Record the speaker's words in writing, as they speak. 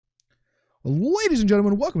Ladies and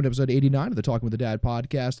gentlemen, welcome to episode 89 of the Talking with the Dad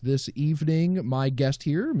podcast. This evening, my guest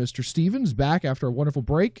here, Mr. Stevens, back after a wonderful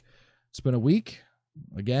break. It's been a week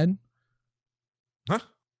again. Huh?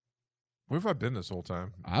 Where have I been this whole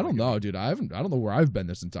time? I don't know, dude. I don't know where I've been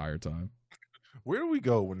this entire time. Where do we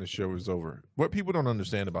go when the show is over? What people don't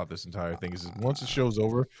understand about this entire thing is once the show's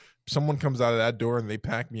over, someone comes out of that door and they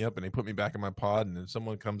pack me up and they put me back in my pod, and then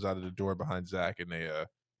someone comes out of the door behind Zach and they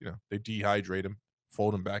dehydrate him,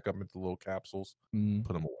 fold him back up into little capsules,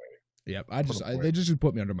 put them away. Yep, they just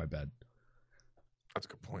put me under my bed. That's a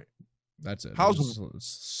good point. That's it. How's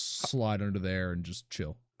slide under there and just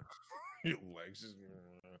chill. Your legs.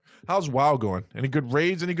 How's WoW going? Any good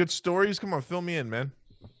raids? Any good stories? Come on, fill me in, man.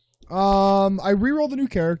 I re-rolled a new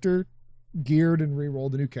character, geared and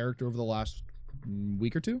re-rolled a new character over the last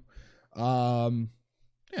week or two. Yeah,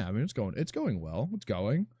 I mean it's going well. It's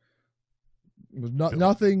going. It was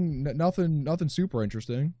nothing super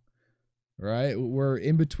interesting, right? We're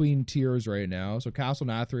in between tiers right now, so Castle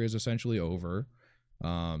Nathria is essentially over.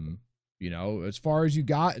 As far as you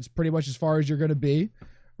got, it's pretty much as far as you're gonna be,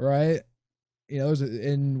 right?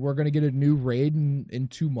 And we're gonna get a new raid in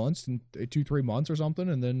 2 months, in 2-3 months or something,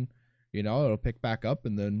 and then it'll pick back up,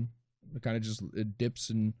 and then it kind of just dips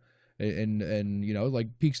and like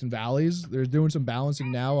peaks and valleys. They're doing some balancing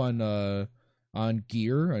now on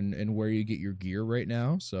gear and where you get your gear right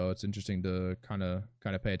now, so it's interesting to kind of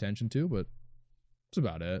pay attention to, but that's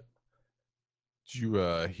about it. Did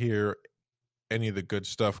you hear any of the good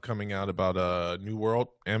stuff coming out about New World,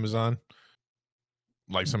 Amazon?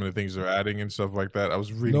 Like some of the things they're adding and stuff like that. I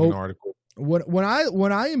was reading an article. When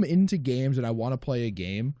I am into games and I want to play a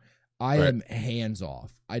game, I am hands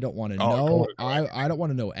off. I don't want to know. I don't want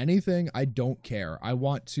to know anything. I don't care.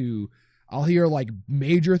 I'll hear like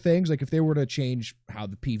major things, like if they were to change how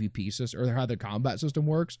the PvP system or how the combat system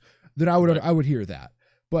works, then I would hear that.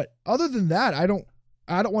 But other than that, I don't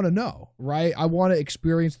want to know, right? I want to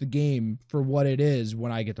experience the game for what it is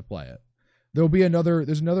when I get to play it.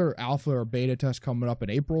 There's another alpha or beta test coming up in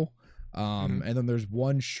April. And then there's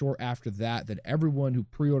one short after that everyone who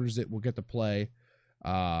pre-orders it will get to play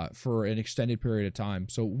for an extended period of time.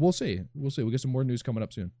 So we'll see. We'll get some more news coming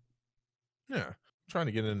up soon. Yeah. I'm trying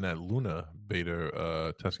to get in that Luna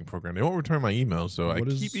beta testing program. They won't return my emails, so I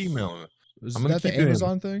keep emailing. Is that the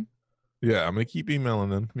Amazon thing? Yeah, I'm going to keep emailing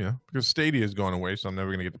them. Yeah, because Stadia has gone away, so I'm never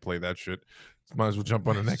going to get to play that shit. Might as well jump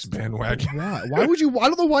on the next bandwagon. Why would you? I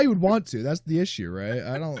don't know why you would want to. That's the issue, right?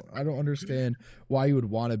 I don't understand why you would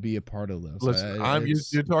want to be a part of this. Listen,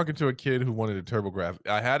 you're talking to a kid who wanted a TurboGrafx.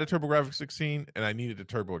 I had a TurboGrafx 16, and I needed a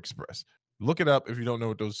Turbo Express. Look it up if you don't know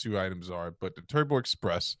what those two items are. But the Turbo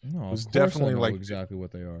Express was definitely like exactly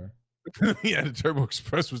what they are. Yeah, the Turbo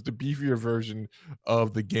Express was the beefier version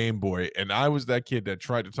of the Game Boy, and I was that kid that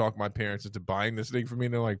tried to talk my parents into buying this thing for me,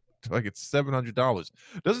 and they're like it's $700.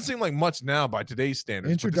 Doesn't seem like much now by today's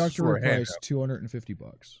standards. Introductory price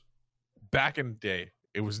 $250. Back in the day,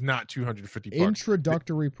 it was not $250.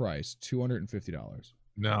 Introductory price $250.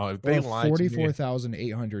 No, if they lied,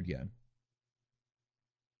 44,800 yen.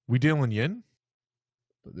 We deal in yen.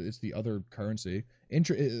 It's the other currency.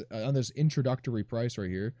 On this introductory price right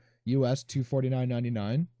here. US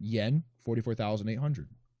 $249.99, yen 44,800.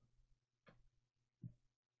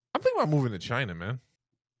 I'm thinking about moving to China, man.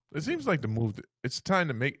 It seems like the move. It's time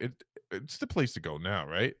to make it. It's the place to go now,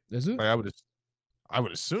 right? Is it? Like I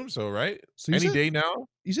would assume so, right? So any day now.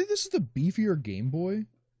 You say this is the beefier Game Boy?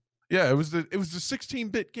 Yeah, it was the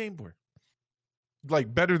 16-bit Game Boy.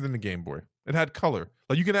 Like better than the Game Boy. It had color.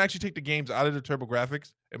 Like you can actually take the games out of the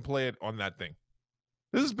TurboGrafx and play it on that thing.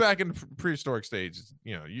 This is back in the prehistoric stage.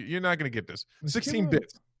 You're not going to get this. 16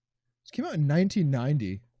 bits. This came out in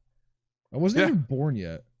 1990. I wasn't even born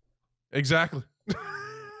yet. Exactly.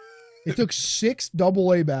 It took 6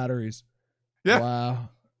 AA batteries. Yeah. Wow.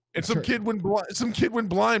 And some kid went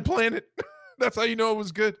blind playing it. That's how you know it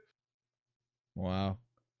was good. Wow.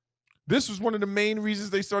 This was one of the main reasons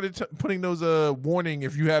they started putting those warning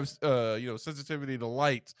if you have sensitivity to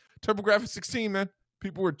light. TurboGrafx 16, man.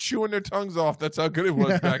 People were chewing their tongues off. That's how good it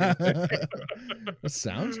was back in the day. That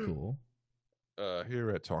sounds cool. Here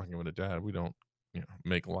at Talking with a Dad, we don't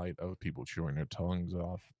make light of people chewing their tongues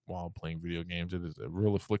off while playing video games. It is a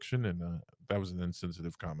real affliction, and that was an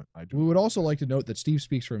insensitive comment. We would also like to note that Steve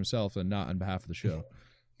speaks for himself and not on behalf of the show.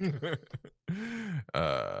 The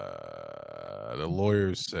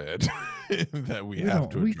lawyers said that we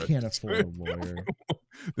can't afford a lawyer.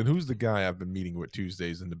 Then who's the guy I've been meeting with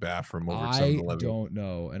Tuesdays in the bathroom over at 7-Eleven? I don't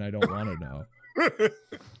know, and I don't want to know.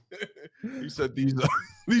 He said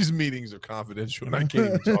these meetings are confidential, and I can't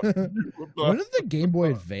even talk to you about. When did the Game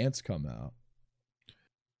Boy Advance come out?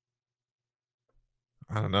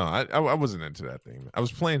 I don't know. I wasn't into that thing. I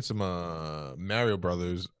was playing some Mario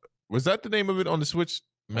Brothers. Was that the name of it on the Switch?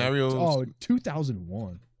 Mario. Oh,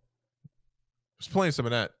 2001. I was playing some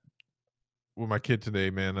of that with my kid today,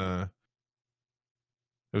 man. It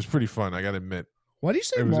was pretty fun, I gotta admit. Why do you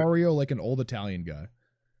say Mario like an old Italian guy?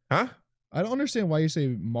 Huh? I don't understand why you say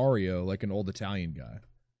Mario like an old Italian guy.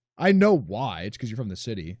 I know why. It's because you're from the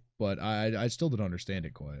city, but I still don't understand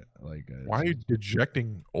it quite. Like, why are you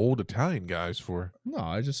dejecting old Italian guys for? No,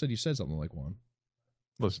 I just said you said something like one.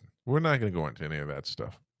 Listen, we're not going to go into any of that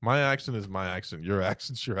stuff. My accent is my accent. Your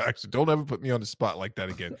accent's your accent. Don't ever put me on the spot like that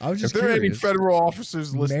again. I was just if there curious. are any federal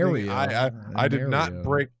officers listening, Mario, I did not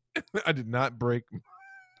break. I did not break.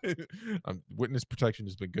 Witness protection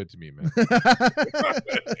has been good to me, man.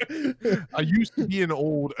 I used to be an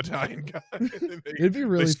old Italian guy. It'd be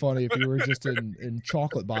really funny if you were just in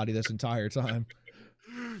chocolate body this entire time.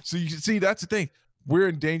 So you see, that's the thing. We're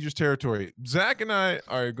in dangerous territory. Zach and I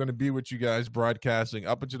are going to be with you guys broadcasting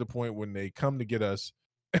up until the point when they come to get us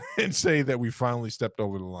and say that we finally stepped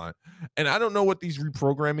over the line. And I don't know what these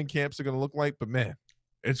reprogramming camps are going to look like, but man,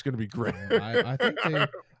 it's going to be great. I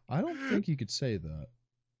don't think you could say that.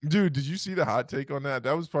 Dude, did you see the hot take on that?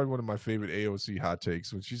 That was probably one of my favorite AOC hot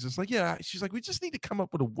takes when she's just like, yeah, she's like, we just need to come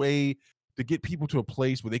up with a way to get people to a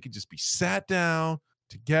place where they can just be sat down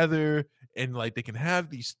together and like they can have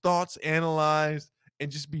these thoughts analyzed and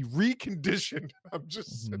just be reconditioned. I'm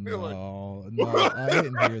just sitting there like, no, I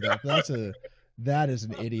didn't hear that. That is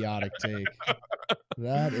an idiotic take.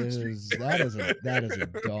 That is a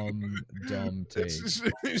dumb take.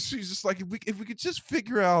 She's just like, if we could just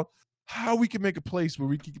figure out how we can make a place where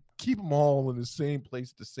we can keep them all in the same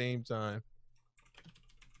place at the same time.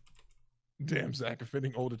 Damn, Zach,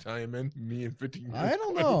 offending old Italian men, me and 15 years. I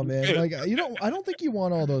don't know, man. Like, I don't think you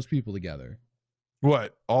want all those people together.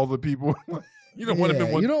 What? All the people? You don't want them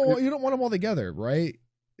in one. You don't want them all together, right?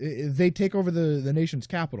 They take over the nation's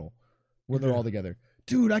capital when they're all together.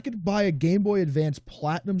 Dude, I could buy a Game Boy Advance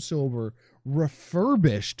Platinum Silver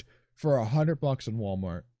refurbished for $100 in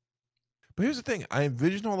Walmart. But here's the thing. I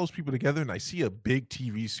envision all those people together and I see a big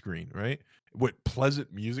TV screen, right? With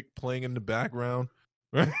pleasant music playing in the background.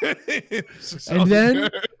 Right? And then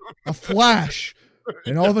a flash.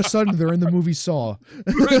 And all of a sudden they're in the movie Saw.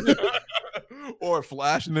 Or a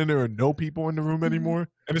flash and then there are no people in the room anymore.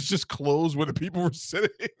 And it's just closed where the people were sitting.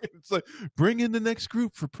 It's like, bring in the next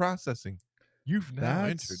group for processing. You've now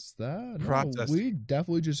entered processing. We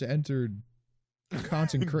definitely just entered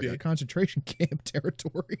concentration camp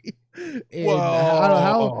territory. And I don't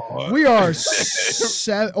know how we are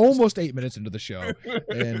almost 8 minutes into the show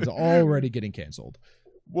and already getting canceled.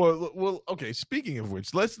 Well, okay. Speaking of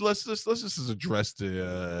which, let's just address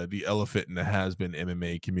the elephant in the has-been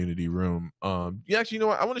MMA community room. Actually, you know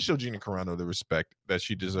what? I want to show Gina Carano the respect that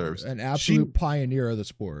she deserves. An absolute pioneer of the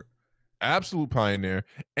sport. Absolute pioneer.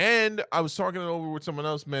 And I was talking it over with someone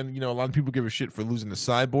else, man. You know, a lot of people give a shit for losing the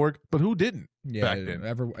Cyborg, but who didn't back then?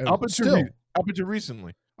 Up until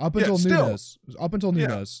recently. Up until Nunes. Up until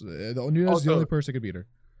Nunes. Nunes is the only person that could beat her.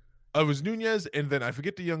 It was Nunes, and then I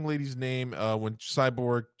forget the young lady's name when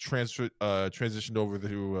Cyborg transitioned over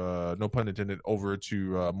to, no pun intended, over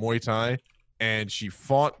to Muay Thai, and she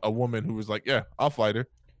fought a woman who was like, yeah, I'll fight her.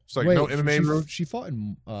 It's like, no MMA room. She fought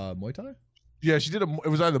in Muay Thai? Yeah, she did. It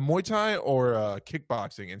was either Muay Thai or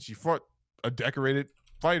kickboxing, and she fought a decorated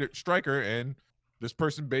striker, and this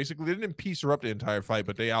person basically they didn't piece her up the entire fight,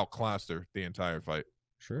 but they outclassed her the entire fight.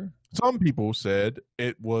 Sure. Some people said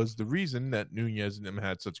it was the reason that Nunes and them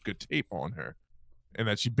had such good tape on her, and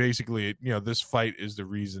that she basically, this fight is the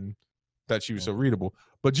reason that she was so readable.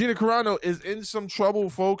 But Gina Carano is in some trouble,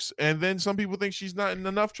 folks, and then some people think she's not in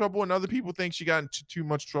enough trouble, and other people think she got into too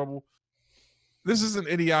much trouble. This is an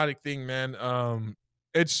idiotic thing, man.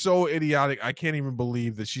 It's so idiotic. I can't even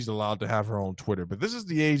believe that she's allowed to have her own Twitter. But this is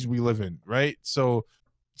the age we live in, right? So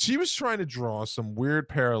she was trying to draw some weird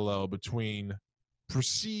parallel between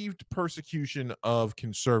perceived persecution of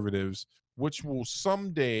conservatives, which will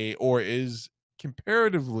someday or is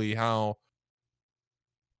comparatively how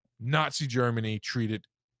Nazi Germany treated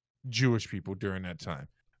Jewish people during that time.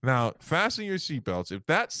 Now, fasten your seatbelts. If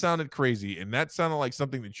that sounded crazy and that sounded like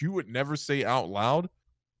something that you would never say out loud,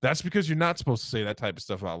 that's because you're not supposed to say that type of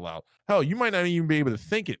stuff out loud. Hell, you might not even be able to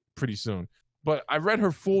think it pretty soon. But I read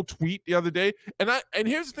her full tweet the other day, and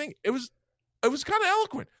here's the thing: it was kind of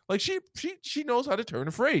eloquent. Like she knows how to turn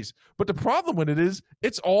a phrase. But the problem with it is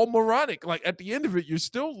it's all moronic. Like at the end of it, you're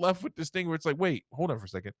still left with this thing where it's like, wait, hold on for a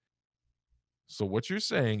second. So what you're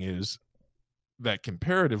saying is that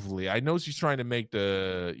comparatively, I know she's trying to make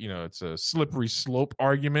it's a slippery slope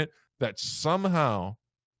argument that somehow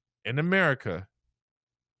in America,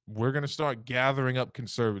 we're going to start gathering up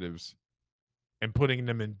conservatives and putting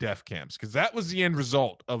them in death camps, because that was the end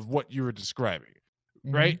result of what you were describing,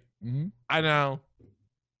 right? Mm-hmm. I know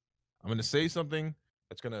I'm going to say something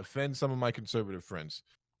that's going to offend some of my conservative friends.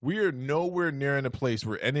 We are nowhere near in a place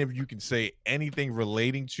where any of you can say anything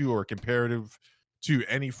relating to or comparative to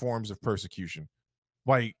any forms of persecution.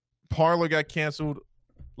 Like, Parler got canceled.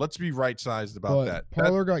 Let's be right-sized about that.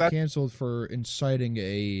 Parler got canceled for inciting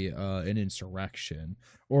an insurrection,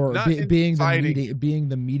 or being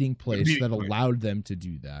the meeting place that allowed them to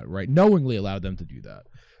do that, right? Knowingly allowed them to do that.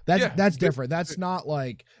 That's different. That's not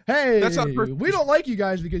like, hey, we don't like you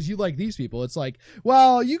guys because you like these people. It's like,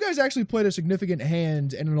 well, you guys actually played a significant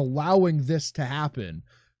hand in allowing this to happen.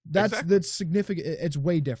 That's significant. It's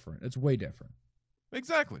way different. It's way different.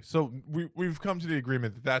 Exactly. So we've come to the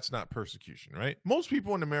agreement that that's not persecution, right? Most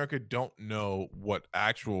people in America don't know what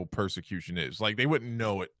actual persecution is. Like, they wouldn't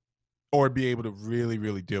know it or be able to really,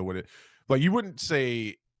 really deal with it. Like, you wouldn't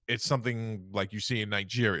say it's something like you see in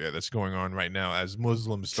Nigeria that's going on right now as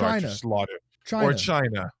Muslims start to slaughter. Or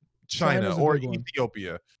China or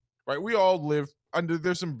Ethiopia, right? We all live under,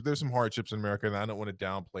 there's some hardships in America, and I don't want to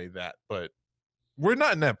downplay that, but we're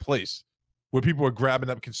not in that place where people are grabbing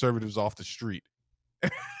up conservatives off the street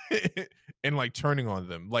and like turning on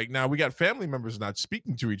them. Like, now we got family members not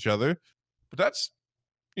speaking to each other, but that's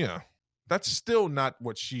still not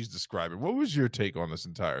what she's describing. What was your take on this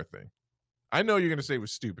entire thing? I know you're gonna say it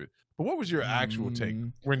was stupid, but what was your actual take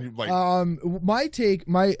when you like?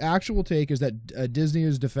 My actual take is that Disney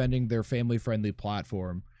is defending their family-friendly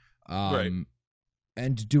platform, right,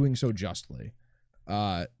 and doing so justly.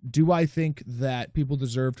 Do I think that people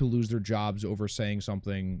deserve to lose their jobs over saying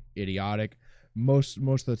something idiotic? Most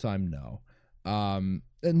of the time, no.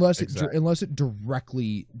 Unless it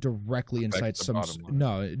directly incites some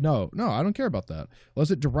no, I don't care about that.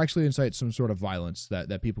 Unless it directly incites some sort of violence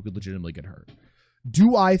that people could legitimately get hurt.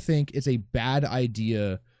 Do I think it's a bad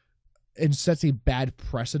idea and sets a bad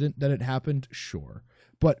precedent that it happened? Sure.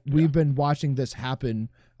 But we've been watching this happen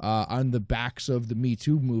on the backs of the Me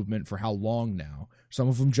Too movement for how long now? Some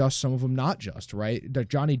of them just, some of them not just, right? That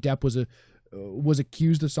Johnny Depp was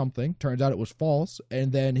accused of something. Turns out it was false,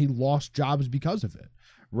 and then he lost jobs because of it,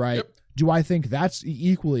 right? Yep. Do I think that's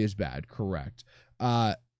equally as bad? Correct.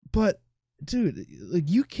 But dude, like,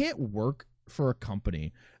 you can't work for a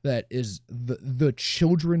company that is the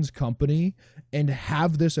children's company and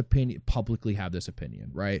have this opinion, publicly have this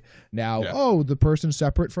opinion, right? Now, the person's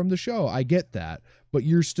separate from the show. I get that, but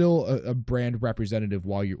you're still a brand representative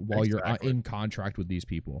while you're in contract with these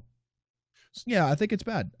people. Yeah, I think it's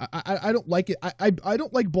bad. I don't like it. I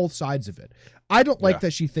don't like both sides of it. I don't like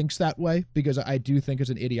that she thinks that way, because I do think it's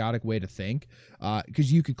an idiotic way to think.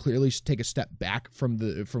 Because you could clearly take a step back from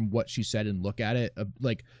what she said and look at it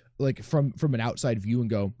like from an outside view and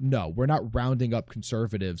go, no, we're not rounding up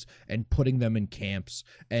conservatives and putting them in camps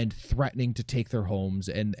and threatening to take their homes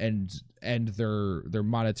and their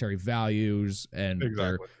monetary values and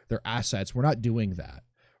their assets. We're not doing that.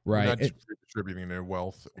 Right. We're not distributing their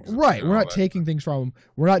wealth. Right. We're not taking things from them.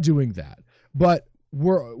 We're not doing that. But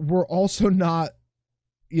we're also not,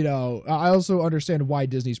 I also understand why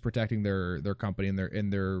Disney's protecting their company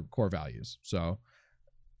and their core values. So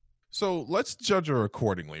let's judge her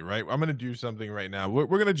accordingly, right? I'm going to do something right now. We're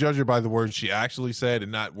going to judge her by the words she actually said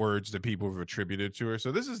and not words that people have attributed to her.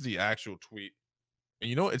 So this is the actual tweet.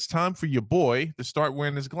 And it's time for your boy to start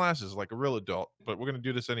wearing his glasses like a real adult. But we're going to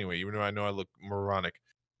do this anyway, even though I know I look moronic.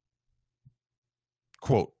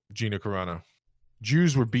 Quote, Gina Carano: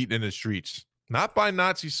 Jews were beaten in the streets, not by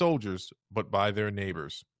Nazi soldiers, but by their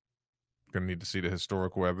neighbors. Going to need to see the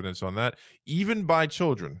historical evidence on that, even by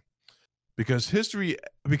children. Because history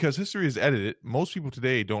is edited, most people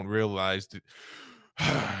today don't realize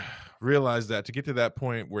that to get to that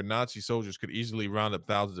point where Nazi soldiers could easily round up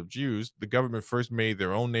thousands of Jews, the government first made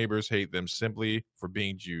their own neighbors hate them simply for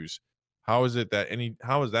being Jews. How is that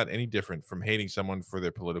any different from hating someone for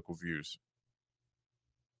their political views?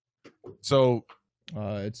 So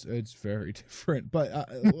it's very different, but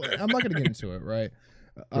I'm not going to get into it, right?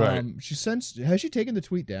 Right. Has she taken the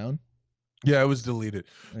tweet down? Yeah, it was deleted.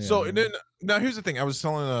 Yeah. So, and then now here's the thing. I was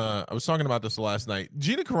talking about this last night.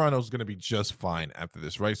 Gina Carano is going to be just fine after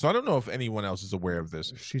this, right? So I don't know if anyone else is aware of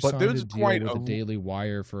this. She signed a deal with the Daily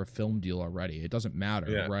Wire for a film deal already. It doesn't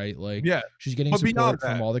matter, right? Like, she's getting support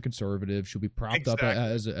from all the conservatives. She'll be propped up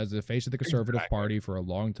as the face of the conservative party for a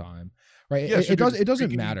long time, right? Yeah, it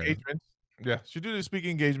doesn't matter. Yeah, she'll do the speaking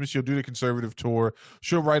engagements. She'll do the conservative tour.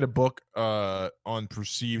 She'll write a book on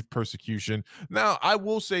perceived persecution. Now, I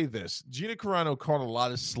will say this. Gina Carano caught a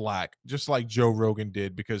lot of slack, just like Joe Rogan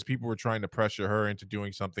did, because people were trying to pressure her into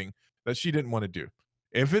doing something that she didn't want to do.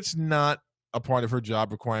 If it's not a part of her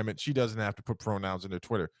job requirement, she doesn't have to put pronouns in her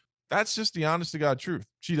Twitter. That's just the honest to God truth.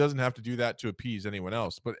 She doesn't have to do that to appease anyone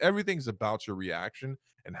else, but everything's about your reaction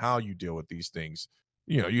and how you deal with these things.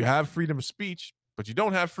 You know, you have freedom of speech, but you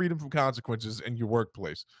don't have freedom from consequences in your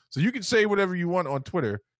workplace. So you can say whatever you want on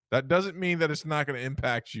Twitter. That doesn't mean that it's not going to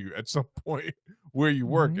impact you at some point where you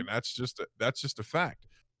work, and that's just a fact.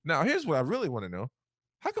 Now, here's what I really want to know.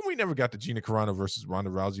 How come we never got the Gina Carano versus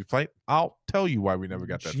Ronda Rousey fight? I'll tell you why we never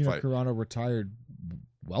got that fight. Gina Carano retired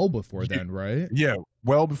well before then, right? Yeah,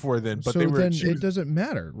 well before then. But so it doesn't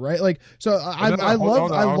matter, right? Like, so I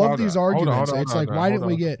love these arguments. It's like, why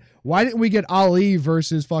didn't we get Ali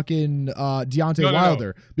versus fucking Deontay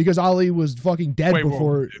Wilder? Because Ali was fucking dead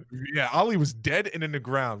before. Yeah, Ali was dead and in the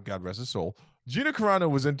ground. God rest his soul. Gina Carano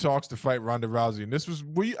was in talks to fight Ronda Rousey, and this was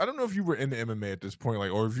I don't know if you were in the MMA at this point,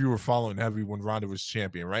 like, or if you were following heavy when Ronda was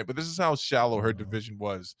champion, right? But this is how shallow her division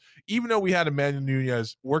was. Even though we had Amanda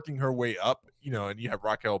Nunes working her way up, you know, and you have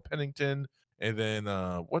Raquel Pennington, and then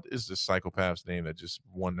what is the psychopath's name that just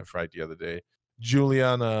won the fight the other day?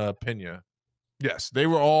 Juliana Pena. Yes, they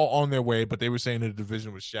were all on their way, but they were saying the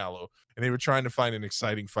division was shallow, and they were trying to find an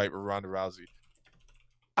exciting fight with Ronda Rousey.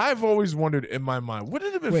 I've always wondered in my mind,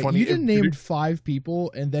 wouldn't it have been funny? You didn't name 5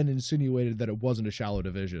 people and then insinuated that it wasn't a shallow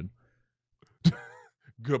division.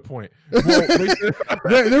 Good point. Well,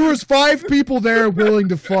 there was 5 people there willing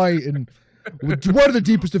to fight, and one of the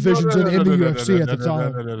deepest divisions in the UFC at the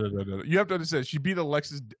time. No. You have to understand, she beat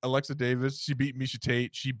Alexa Davis. She beat Miesha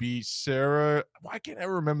Tate. She beat Sarah. Why can't I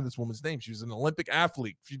remember this woman's name? She was an Olympic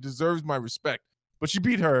athlete. She deserves my respect. But she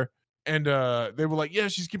beat her. And they were like, yeah,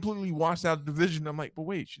 she's completely washed out of the division. I'm like, but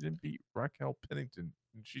wait, she didn't beat Raquel Pennington.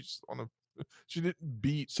 She didn't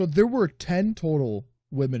beat. So there were 10 total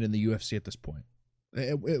women in the UFC at this point.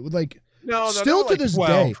 Still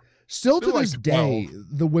to this day,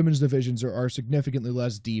 the women's divisions are significantly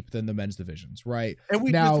less deep than the men's divisions, right? And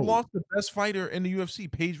we just lost the best fighter in the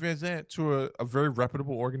UFC, Paige VanZant, to a very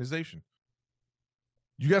reputable organization.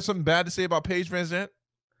 You got something bad to say about Paige VanZant?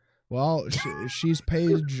 Well, she's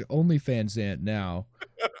Paige OnlyFans now.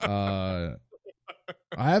 I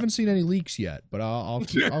haven't seen any leaks yet, but I'll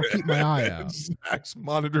keep my eye out. Zach's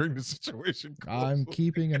monitoring the situation closely. I'm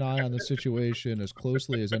keeping an eye on the situation as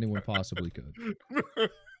closely as anyone possibly could.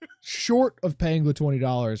 Short of paying the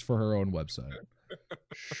 $20 for her own website.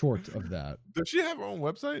 Short of that. Does she have her own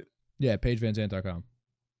website? Yeah, PaigeVanZant.com.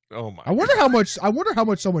 Oh my! I wonder how much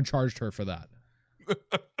someone charged her for that.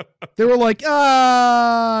 They were like,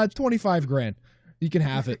 $25,000. You can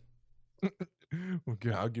have it.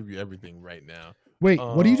 Okay, I'll give you everything right now. Wait,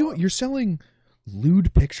 what are you doing? You're selling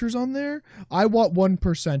lewd pictures on there? I want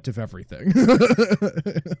 1% of everything.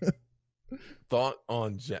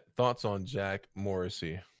 Thoughts on Jack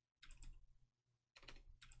Morrissey.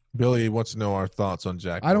 Billy wants to know our thoughts on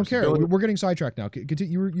Jack. I don't care. Billy? We're getting sidetracked now.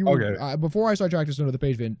 Continue. You were, okay. Before I sidetracked us into the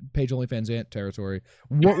Paige OnlyFans territory,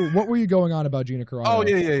 what were you going on about Gina Carano? Oh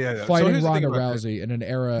yeah. Fighting Ronda Rousey in an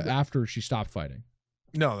era after she stopped fighting.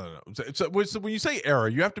 No. So when you say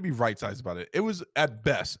era, you have to be right-sized about it. It was at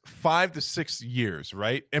best 5 to 6 years,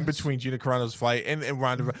 right, in between Gina Carano's fight and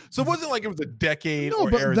Ronda. So it wasn't like it was a decade. No,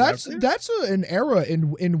 but that's an era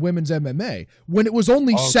in women's MMA when it was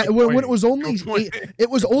only when it was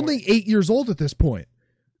only 8 years old at this point.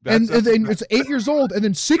 And it's 8 years old, and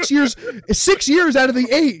then 6 years out of the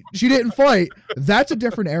 8 she didn't fight. That's a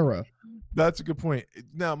different era. That's a good point.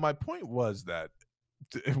 Now, my point was that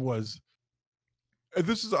it was.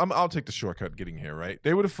 I'll take the shortcut getting here, right?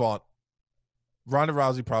 They would have fought. Ronda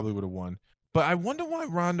Rousey probably would have won. But I wonder why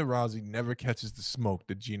Ronda Rousey never catches the smoke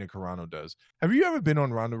that Gina Carano does. Have you ever been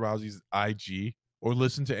on Ronda Rousey's IG or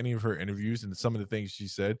listened to any of her interviews and some of the things she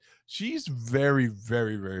said? She's very,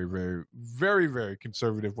 very, very, very, very, very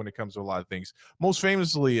conservative when it comes to a lot of things. Most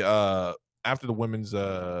famously, after the women's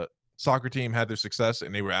soccer team had their success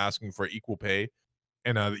and they were asking for equal pay,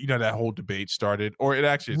 and that whole debate started, or it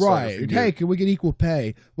actually right. Hey, can we get equal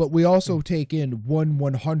pay? But we also take in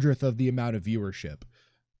 1/100th of the amount of viewership.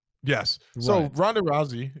 Yes. Right. So Ronda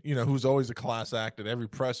Rousey, who's always a class act at every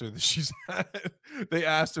presser that she's had, they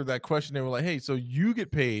asked her that question. They were like, "Hey, so you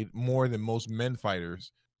get paid more than most men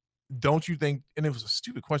fighters? Don't you think?" And it was a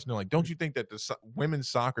stupid question. They're like, "Don't you think that the women's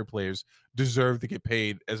soccer players deserve to get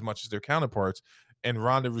paid as much as their counterparts?" And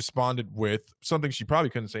Ronda responded with something she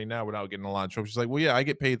probably couldn't say now without getting a lot of trouble. She's like, "Well, yeah, I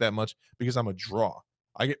get paid that much because I'm a draw.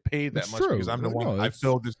 I get paid that much because I'm the one. I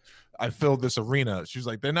filled this arena." She's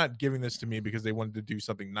like, "They're not giving this to me because they wanted to do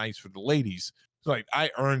something nice for the ladies. It's like,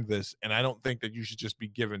 I earned this, and I don't think that you should just be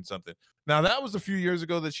given something." Now, that was a few years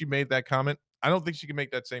ago that she made that comment. I don't think she can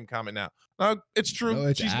make that same comment now. It's true. No,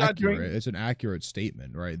 it's accurate. It's an accurate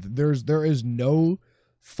statement, right? There is no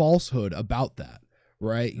falsehood about that,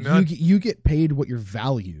 right? None. You get paid what you're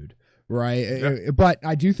valued, right? Yeah. But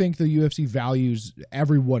I do think the UFC values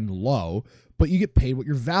everyone low, but you get paid what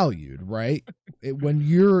you're valued, right? When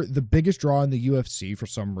you're the biggest draw in the UFC for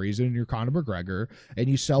some reason, you're Conor McGregor, and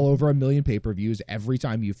you sell over 1 million pay-per-views every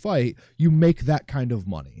time you fight, you make that kind of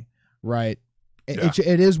money, right? Yeah.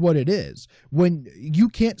 It is what it is. When you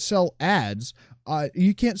can't sell ads,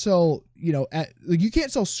 you can't sell, you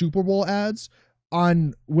can't sell Super Bowl ads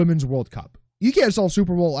on Women's World Cup. You can't sell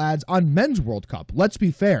Super Bowl ads on Men's World Cup. Let's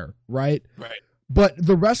be fair, right? Right. But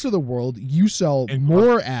the rest of the world, you sell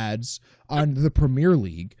more ads on the Premier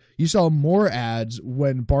League. You sell more ads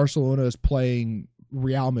when Barcelona is playing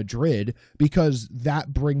Real Madrid, because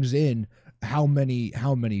that brings in how many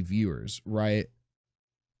viewers, right?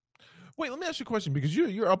 Wait, let me ask you a question, because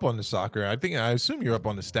you're up on the soccer. I assume you're up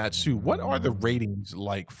on the stats too. What are the ratings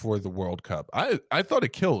like for the World Cup? I thought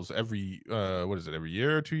it kills every what is it, every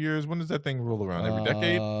year or 2 years? When does that thing roll around? Every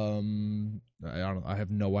decade? I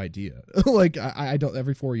have no idea. Like I don't,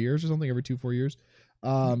 every 4 years or something, every 4 years.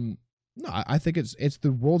 No, I think it's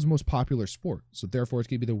the world's most popular sport, so therefore it's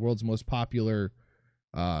gonna be the world's most popular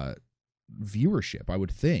viewership, I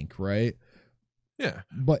would think, right? Yeah,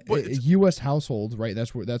 but U.S. households, right?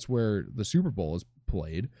 That's where the Super Bowl is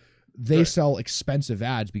played. They sell expensive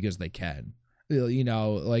ads because they can.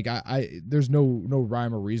 Like there's no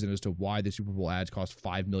rhyme or reason as to why the Super Bowl ads cost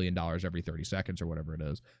 $5 million every 30 seconds or whatever it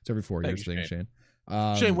is. It's every 4 years thing, Shane.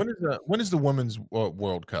 Shane, when is the Women's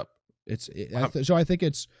World Cup? So I think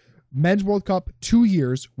it's Men's World Cup 2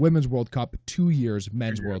 years, Women's World Cup 2 years,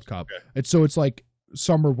 Men's World Cup. Okay. It's like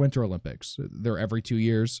Summer Winter Olympics. They're every 2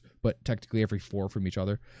 years, but technically every 4 from each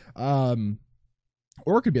other. Or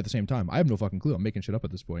it could be at the same time. I have no fucking clue. I'm making shit up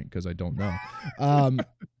at this point because I don't know.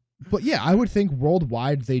 But yeah, I would think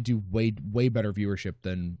worldwide they do way better viewership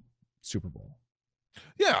than Super Bowl.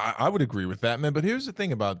 Yeah, I would agree with that, man. But here's the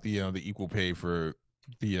thing about the equal pay for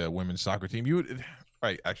the women's soccer team.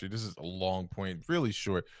 Actually, this is a long point, really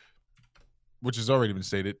short, which has already been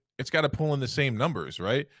stated. It's got to pull in the same numbers,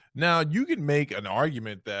 right? Now, you can make an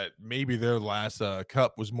argument that maybe their last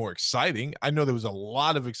cup was more exciting. I know there was a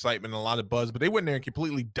lot of excitement and a lot of buzz, but they went there and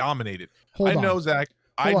completely dominated. I know, Zach.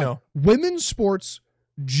 I know. Women's sports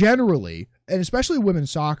generally, and especially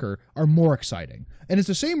women's soccer, are more exciting. And it's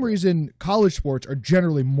the same reason college sports are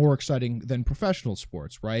generally more exciting than professional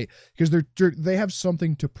sports, right? Because they have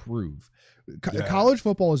something to prove. College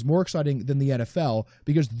football is more exciting than the NFL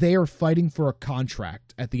because they are fighting for a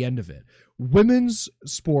contract at the end of it. Women's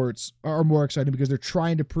sports are more exciting because they're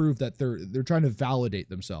trying to prove that they're trying to validate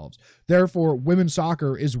themselves. Therefore, women's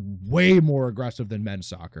soccer is way more aggressive than men's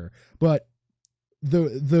soccer. But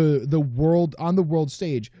the world, on the world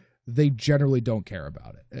stage, they generally don't care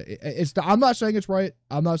about it. I'm not saying it's right.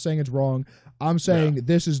 I'm not saying it's wrong. I'm saying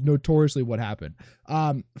this is notoriously what happened.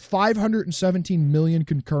 517 million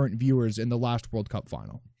concurrent viewers in the last World Cup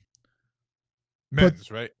final.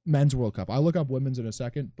 Right? Men's World Cup. I'll look up women's in a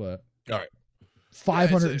second, but all right.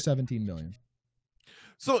 517 million.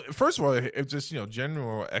 So first of all, it's just,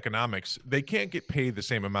 general economics. They can't get paid the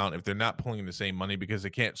same amount if they're not pulling the same money because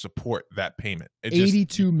they can't support that payment.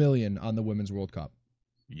 82 million on the Women's World Cup.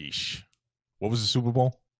 Yeesh. What was the Super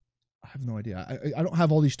Bowl? I have no idea. I don't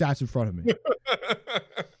have all these stats in front of me.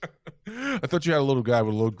 I thought you had a little guy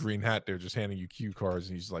with a little green hat there just handing you cue cards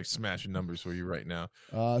and he's like smashing numbers for you right now.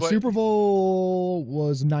 Super Bowl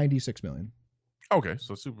was 96 million. Okay,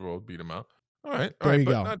 so Super Bowl beat him out. All right. There you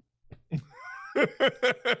go.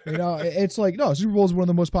 It's like, no, Super Bowl is one of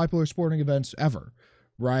the most popular sporting events ever,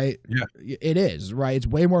 right? Yeah. It is, right? It's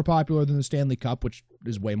way more popular than the Stanley Cup, which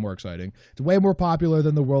is way more exciting. It's way more popular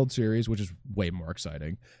than the World Series, which is way more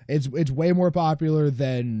exciting. It's way more popular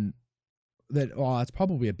than that. Oh, that's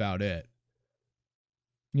probably about it.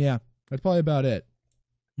 Yeah, that's probably about it.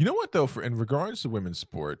 You know what though? In regards to women's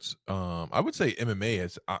sports, I would say MMA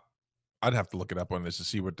is. I'd have to look it up on this to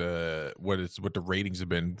see what the ratings have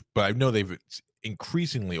been, but I know they've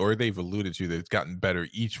increasingly, or they've alluded to, that it's gotten better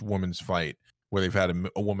each women's fight where they've had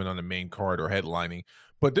a woman on the main card or headlining.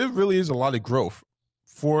 But there really is a lot of growth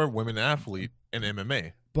for women athlete in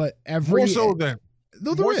MMA. But more so than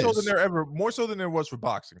there was for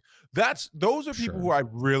boxing. Those are people who I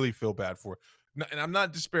really feel bad for. And I'm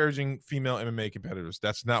not disparaging female MMA competitors.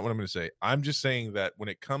 That's not what I'm going to say. I'm just saying that when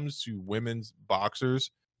it comes to women's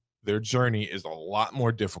boxers, their journey is a lot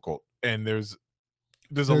more difficult, and there's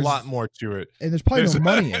a lot more to it. And there's probably no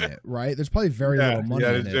money in it, right? There's probably very little money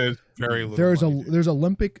in it. There's very little. There's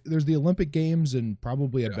the Olympic Games and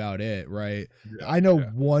probably about it, right? I know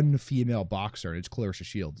one female boxer, and it's Clarissa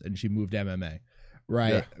Shields, and she moved MMA.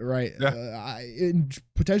 right? Yeah. Right. Yeah. And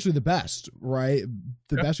potentially the best, right?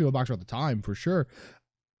 The best female boxer at the time, for sure.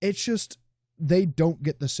 It's just they don't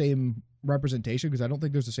get the same representation because I don't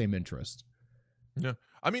think there's the same interest. Yeah.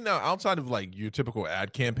 I mean, now outside of like your typical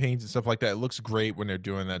ad campaigns and stuff like that, it looks great when they're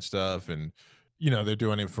doing that stuff, and they're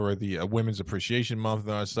doing it for the Women's Appreciation Month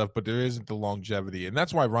and all that stuff. But there isn't the longevity, and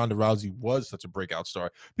that's why Ronda Rousey was such a breakout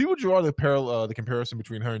star. People draw the the comparison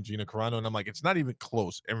between her and Gina Carano, and I'm like, it's not even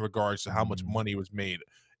close in regards to how much money was made,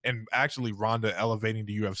 and actually Ronda elevating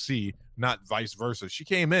the UFC, not vice versa. She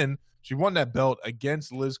came in, she won that belt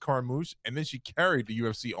against Liz Carmouche, and then she carried the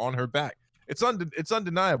UFC on her back. It's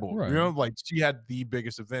undeniable, right. like she had the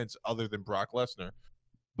biggest events other than Brock Lesnar,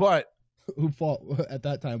 but who fought at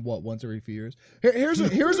that time once every few years. Here's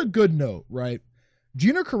a good note, right?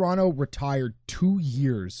 Gina Carano retired 2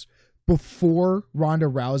 years before Ronda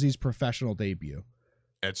Rousey's professional debut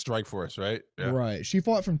at Strikeforce, right? Yeah. Right. She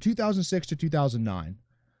fought from 2006 to 2009.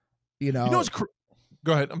 It's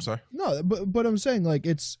go ahead. I'm sorry. No, but I'm saying like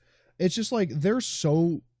it's just like they're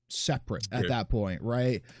so separate at that point,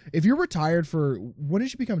 right? If you're retired for when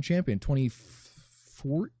did she become champion?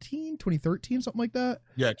 2014, 2013, something like that.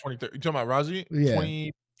 Yeah, 2013. You talking about Rousey? Yeah.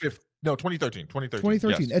 2013.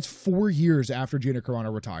 2013. Yes. That's 4 years after Gina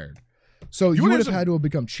Carano retired. So you would have had to have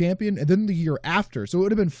become champion, and then the year after. So it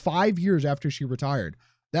would have been 5 years after she retired.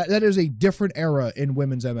 That is a different era in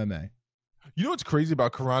women's MMA. You know what's crazy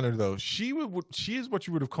about Carano though? She is what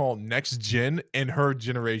you would have called next gen in her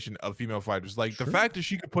generation of female fighters. Like the fact that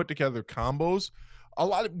she could put together combos.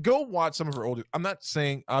 Go watch some of her older. I'm not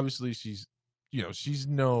saying obviously she's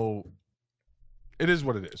no. It is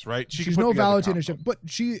what it is, right? She's no Valentina, but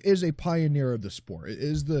she is a pioneer of the sport.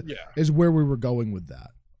 Is where we were going with that.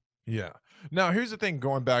 Yeah. Now, here's the thing,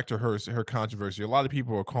 going back to her controversy, a lot of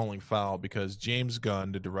people are calling foul because James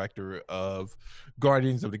Gunn, the director of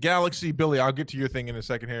Guardians of the Galaxy, Billy, I'll get to your thing in a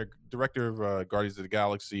second here, director of Guardians of the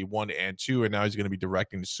Galaxy 1 and 2, and now he's going to be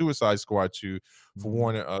directing the Suicide Squad 2 for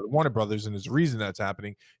Warner Brothers, and there's a reason that's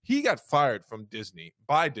happening. He got fired from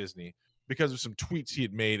by Disney, because of some tweets he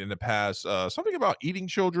had made in the past, something about eating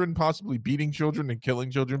children, possibly beating children and killing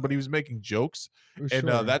children, but he was making jokes, and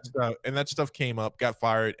that stuff came up, got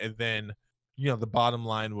fired, and then the bottom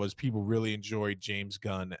line was people really enjoyed James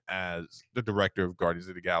Gunn as the director of Guardians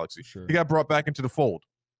of the Galaxy. Sure. He got brought back into the fold.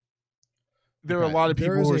 There are a lot of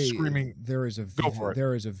people who are screaming. There is a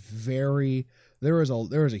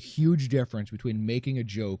huge difference between making a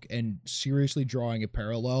joke and seriously drawing a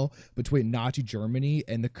parallel between Nazi Germany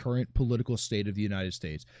and the current political state of the United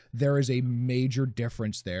States. There is a major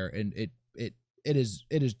difference there, and it is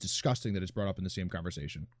disgusting that it's brought up in the same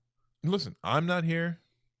conversation. Listen, I'm not here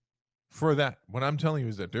for that. What I'm telling you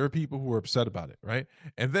is that there are people who are upset about it, right?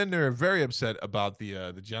 And then they're very upset about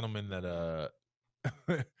the gentleman that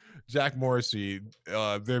Jack Morrissey.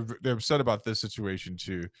 They're upset about this situation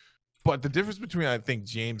too. But the difference between, I think,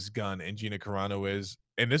 James Gunn and Gina Carano is,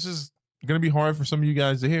 and this is going to be hard for some of you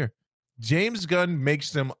guys to hear, James Gunn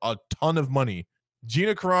makes them a ton of money.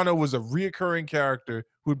 Gina Carano was a reoccurring character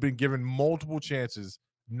who had been given multiple chances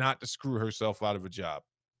not to screw herself out of a job.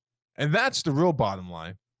 And that's the real bottom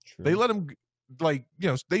line. True. They let him,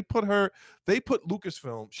 they put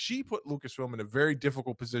Lucasfilm, she put Lucasfilm in a very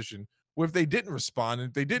difficult position where if they didn't respond and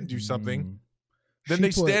if they didn't do something, then they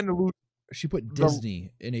stand to lose. She put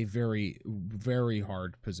Disney in a very, very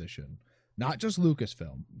hard position. Not just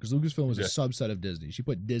Lucasfilm, because Lucasfilm was a subset of Disney. She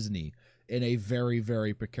put Disney in a very,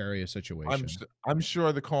 very precarious situation. I'm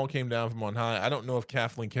sure the call came down from on high. I don't know if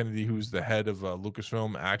Kathleen Kennedy, who's the head of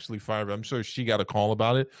Lucasfilm, actually fired. I'm sure she got a call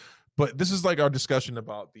about it. But this is like our discussion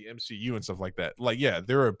about the MCU and stuff like that. Like, yeah,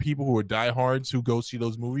 there are people who are diehards who go see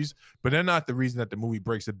those movies, but they're not the reason that the movie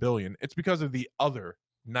breaks $1 billion. It's because of the other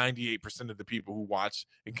 98% of the people who watch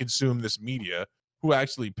and consume this media who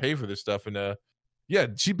actually pay for this stuff. And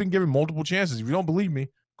she's been given multiple chances. If you don't believe me,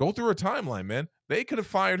 go through her timeline, man. They could have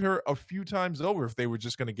fired her a few times over if they were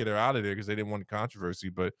just going to get her out of there because they didn't want controversy.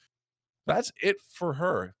 But that's it for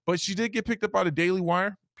her. But she did get picked up by the Daily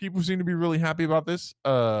Wire. People seem to be really happy about this.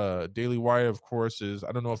 Daily Wire, of course,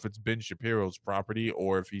 I don't know if it's Ben Shapiro's property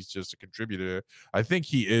or if he's just a contributor. I think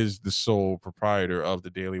he is the sole proprietor of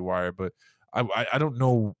the Daily Wire, but I don't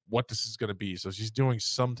know what this is going to be. So she's doing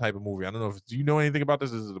some type of movie. I don't know do you know anything about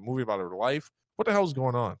this? Is it a movie about her life? What the hell is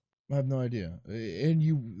going on? I have no idea.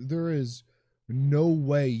 And there is no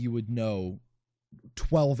way you would know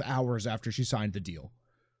 12 hours after she signed the deal.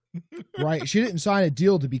 Right? She didn't sign a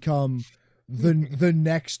deal to become the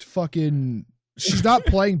next fucking she's not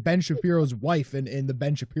playing Ben Shapiro's wife in the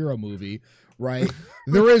Ben Shapiro movie, right?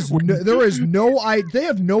 They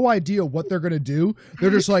have no idea what they're gonna do. They're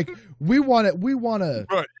just like, we want to.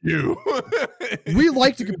 But you, we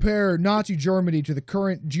like to compare Nazi Germany to the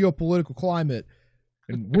current geopolitical climate,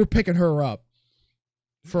 and we're picking her up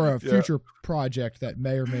for a future project that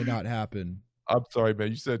may or may not happen. I'm sorry, man.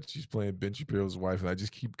 You said she's playing Ben Shapiro's wife, and I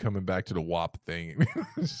just keep coming back to the WAP thing.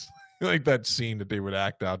 Like that scene that they would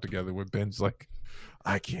act out together where Ben's like,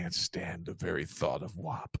 I can't stand the very thought of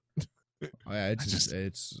WAP. I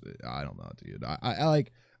don't know, dude. I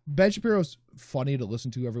like Ben Shapiro's funny to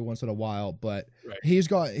listen to every once in a while, but he's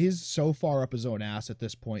so far up his own ass at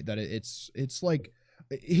this point that it's like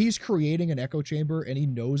he's creating an echo chamber and he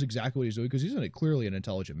knows exactly what he's doing because he's clearly an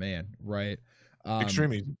intelligent man, right?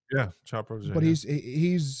 Extremely, yeah. But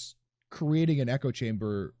he's creating an echo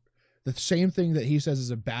chamber, the same thing that he says is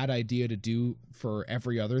a bad idea to do for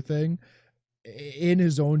every other thing in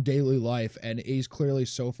his own daily life, and he's clearly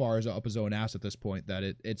so far up his own ass at this point that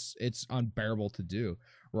it's unbearable to do,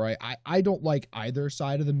 right? I don't like either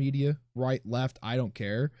side of the media, right, left, I don't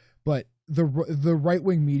care, but the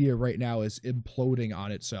right-wing media right now is imploding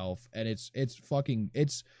on itself, and it's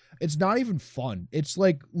not even fun. It's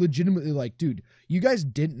like legitimately like, dude, you guys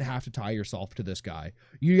didn't have to tie yourself to this guy.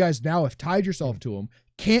 You guys now have tied yourself to him,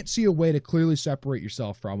 can't see a way to clearly separate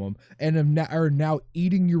yourself from him, and are now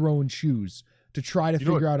eating your own shoes to try to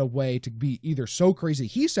figure out a way to be either so crazy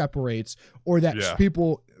he separates or that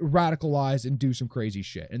people radicalize and do some crazy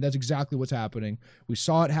shit. And that's exactly what's happening. We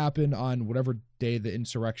saw it happen on whatever day the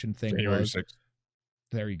insurrection thing January was. 6th.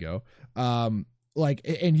 There you go.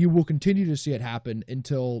 And you will continue to see it happen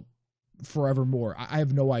until forevermore. I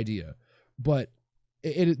have no idea, but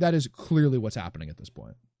that is clearly what's happening at this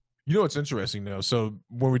point. You know what's interesting though? So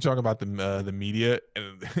when we talk about the media,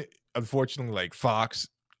 and unfortunately, like Fox,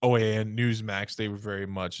 OAN, Newsmax, they were very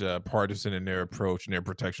much partisan in their approach and their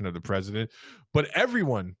protection of the president. But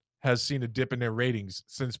everyone has seen a dip in their ratings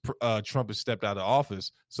since Trump has stepped out of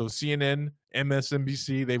office. So CNN,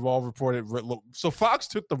 MSNBC, they've all reported. So Fox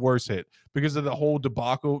took the worst hit because of the whole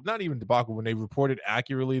debacle. Not even debacle, when they reported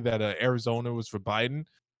accurately that Arizona was for Biden,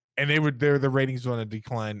 and the ratings were on a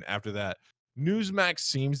decline after that. Newsmax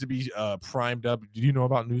seems to be primed up. Do you know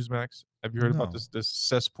about Newsmax? Have you heard about this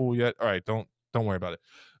cesspool yet? All right, don't worry about it.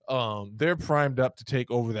 They're primed up to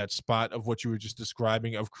take over that spot of what you were just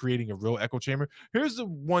describing, of creating a real echo chamber. Here's the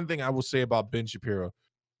one thing I will say about Ben Shapiro.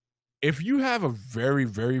 If you have a very,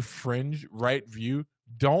 very fringe right view,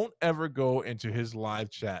 don't ever go into his live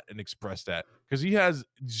chat and express that, because he has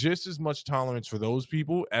just as much tolerance for those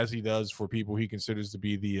people as he does for people he considers to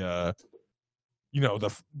be the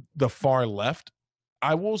far left.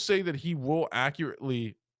 I will say that he will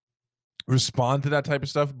accurately respond to that type of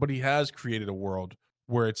stuff, but he has created a world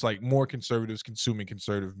where it's like more conservatives consuming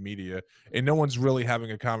conservative media, and no one's really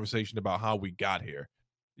having a conversation about how we got here.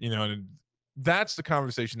 And that's the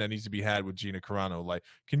conversation that needs to be had with Gina Carano. Like,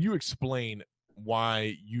 can you explain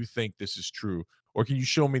why you think this is true? Or can you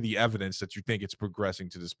show me the evidence that you think it's progressing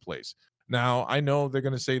to this place? Now, I know they're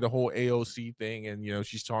going to say the whole AOC thing, and,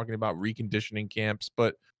 she's talking about reconditioning camps,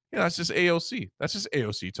 but, that's just AOC. That's just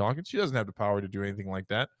AOC talking. She doesn't have the power to do anything like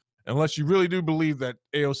that, unless you really do believe that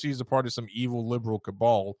AOC is a part of some evil liberal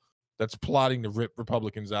cabal that's plotting to rip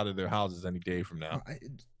Republicans out of their houses any day from now.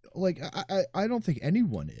 I don't think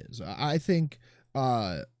anyone is. I think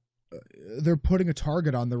they're putting a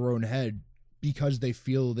target on their own head because they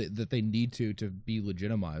feel that they need to be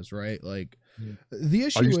legitimized, right? Like, the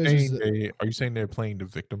issue are you saying they're playing the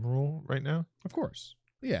victim role right now? Of course.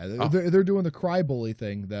 Yeah, they're doing the cry bully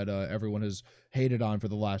thing that everyone has hated on for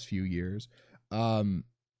the last few years. But,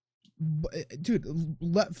 dude,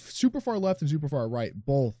 super far left and super far right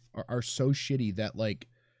both are so shitty that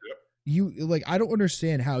I don't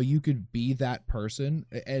understand how you could be that person,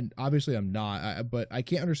 and obviously I'm not, but I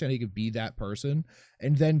can't understand how you could be that person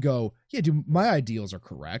and then go, yeah, dude, my ideals are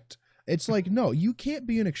correct. It's like, no, you can't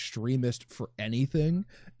be an extremist for anything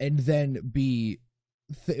and then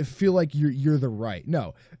feel like you're the right.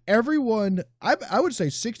 No, everyone, I would say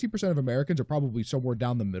 60% of Americans are probably somewhere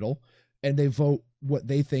down the middle, and they vote what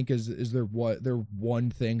they think is their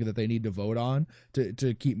one thing that they need to vote on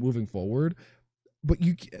to keep moving forward. But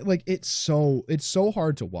it's so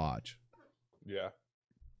hard to watch. Yeah.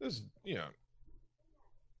 Let's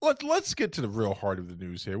get to the real heart of the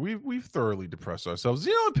news here. We've thoroughly depressed ourselves.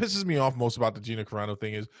 You know what pisses me off most about the Gina Carano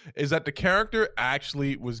thing is that the character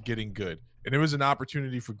actually was getting good, and there was an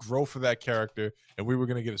opportunity for growth for that character, and we were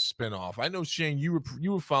going to get a spinoff. I know, Shane, you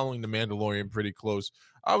were following The Mandalorian pretty close.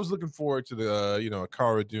 I was looking forward to the a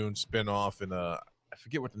Cara Dune spinoff, and I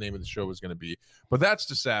forget what the name of the show was going to be, but that's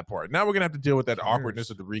the sad part. Now we're going to have to deal with that awkwardness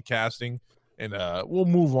of the recasting, and we'll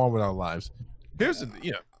move on with our lives. Here's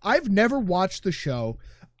the, I've never watched the show.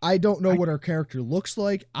 I don't know what our character looks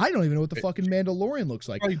like. I don't even know what the fucking Mandalorian looks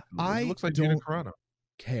like. I looks like don't Carano.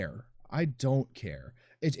 care. I don't care.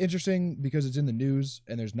 It's interesting because it's in the news,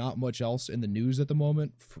 and there's not much else in the news at the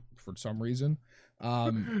moment for some reason.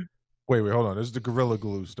 Wait, hold on. This is the Gorilla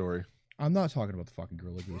Glue story. I'm not talking about the fucking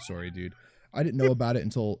Gorilla Glue story, dude. I didn't know about it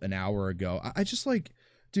until an hour ago. I just like,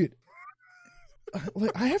 dude,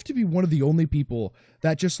 I have to be one of the only people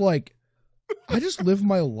that just like, I just live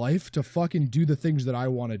my life to fucking do the things that I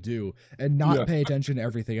want to do and not pay attention to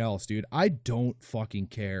everything else, dude. I don't fucking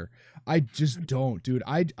care. I just don't, dude.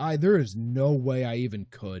 I there is no way I even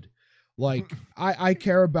could. Like, I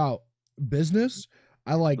care about business.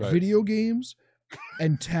 I like video games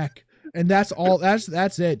and tech. And that's all.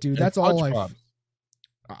 That's it, dude. That's all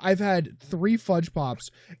I've had 3 Fudge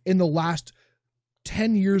Pops in the last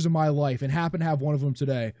 10 years of my life, and happen to have one of them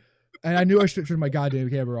today. And I knew I should have turned my goddamn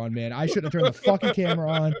camera on, man. I shouldn't have turned the fucking camera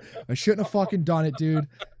on. I shouldn't have fucking done it, dude.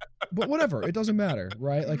 But whatever, it doesn't matter,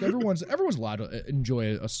 right? Like everyone's allowed to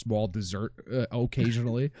enjoy a small dessert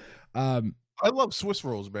occasionally. I love Swiss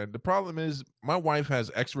rolls, man. The problem is my wife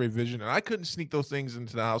has X-ray vision, and I couldn't sneak those things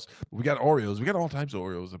into the house. We got Oreos. We got all types of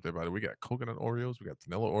Oreos up there, by the way. We got coconut Oreos. We got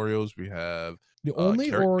vanilla Oreos. We have the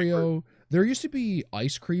only Oreo. There used to be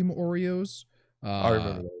ice cream Oreos. I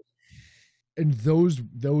remember those. And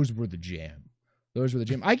those were the jam. Those were the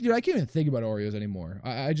jam. I can't even think about Oreos anymore.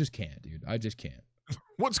 I just can't, dude. I just can't.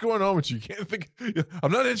 What's going on with you? Can't think.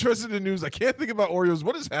 I'm not interested in news. I can't think about Oreos.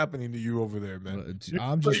 What is happening to you over there, man?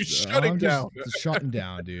 I'm just shutting down,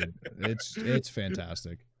 dude. It's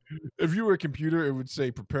fantastic. If you were a computer, it would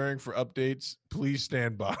say preparing for updates. Please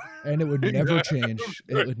stand by. And it would never change.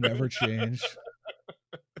 It would never change.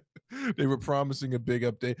 They were promising a big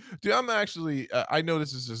update. Dude, I'm actually, I know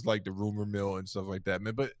this is just like the rumor mill and stuff like that,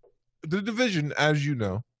 man, but The Division, as you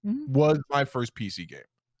know, was my first PC game.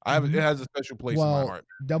 It has a special place in my heart.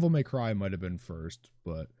 Devil May Cry might have been first,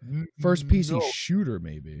 but first PC shooter,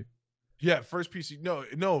 maybe. Yeah, first PC.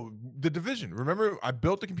 No, The Division. Remember, I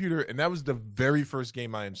built the computer, and that was the very first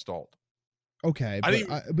game I installed. Okay,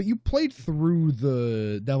 but you played through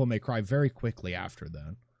the Devil May Cry very quickly after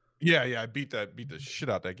then. Yeah, I beat the shit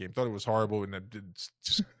out that game. Thought it was horrible, and I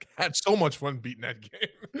just had so much fun beating that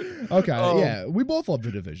game. Okay, yeah, we both love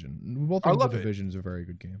The Division. We both love The Division is a very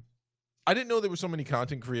good game. I didn't know there were so many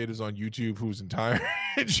content creators on YouTube whose entire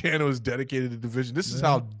channel is dedicated to Division. This is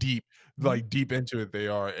how deep into it they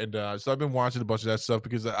are, and so I've been watching a bunch of that stuff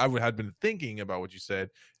because I had been thinking about what you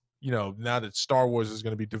said. Now that Star Wars is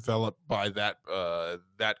going to be developed by that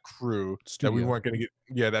crew, studio. That we weren't going to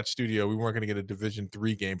get, that studio, we weren't going to get a Division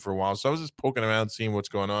 3 game for a while. So I was just poking around, seeing what's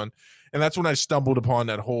going on. And that's when I stumbled upon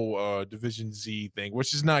that whole Division Z thing,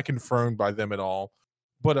 which is not confirmed by them at all.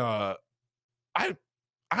 But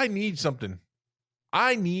I need something.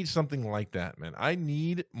 I need something like that, man. I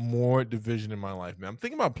need more Division in my life, man. I'm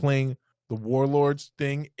thinking about playing the Warlords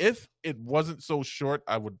thing. If it wasn't so short,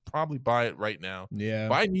 I would probably buy it right now. Yeah.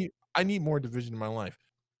 But I need more Division in my life.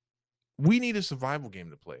 We need a survival game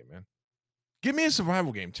to play, man. Give me a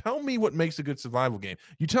survival game. Tell me what makes a good survival game.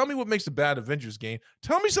 You tell me what makes a bad Avengers game.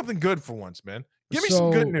 Tell me something good for once, man. Give me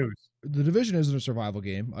some good news. The Division isn't a survival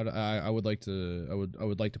game. I would like to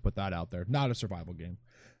like to put that out there. Not a survival game.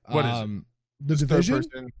 What is it? The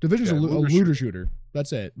Division's a looter shooter.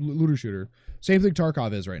 That's it. Looter shooter. Same thing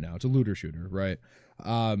Tarkov is right now. It's a looter shooter, right?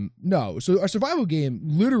 No. So a survival game,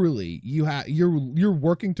 literally, you're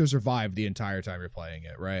working to survive the entire time you're playing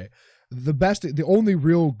it, right? The only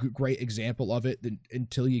real great example of it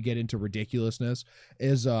until you get into ridiculousness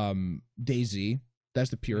is DayZ. That's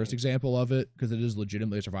the purest example of it because it is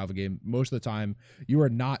legitimately a survival game. Most of the time, you are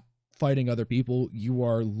not fighting other people. You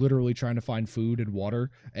are literally trying to find food and water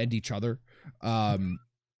and each other.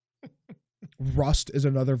 Rust is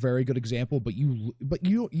another very good example, but you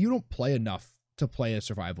don't play enough to play a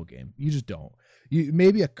survival game. You just don't.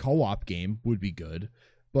 Maybe a co-op game would be good,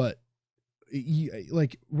 but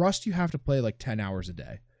like Rust, you have to play like 10 hours a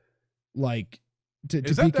day, like to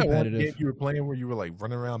be competitive. One game you were playing where you were like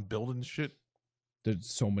running around building shit?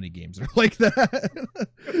 There's so many games that are like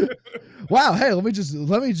that. Wow. Hey, let me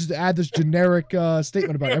just add this generic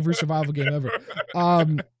statement about every survival game ever.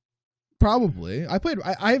 Probably. I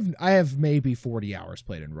have maybe 40 hours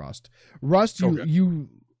played in Rust. Rust is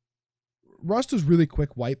really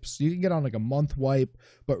quick wipes. You can get on like a month wipe,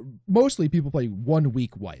 but mostly people play 1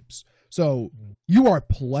 week wipes. So you are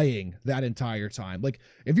playing that entire time. Like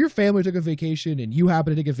if your family took a vacation and you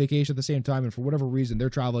happen to take a vacation at the same time, and for whatever reason they're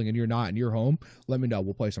traveling and you're not and you're home, let me know.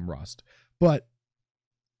 We'll play some Rust. But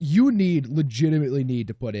you legitimately need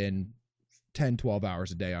to put in 10, 12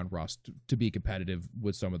 hours a day on Rust to be competitive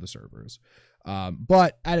with some of the servers.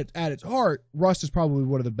 But at its heart, Rust is probably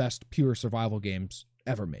one of the best pure survival games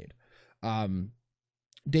ever made.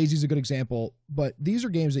 DayZ's a good example, but these are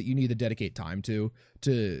games that you need to dedicate time to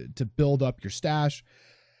build up your stash,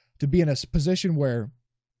 to be in a position where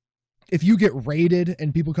if you get raided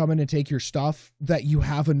and people come in and take your stuff, that you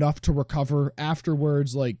have enough to recover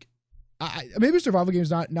afterwards. Like, maybe a survival game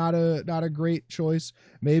is not a great choice.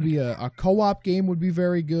 Maybe a co-op game would be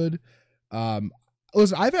very good.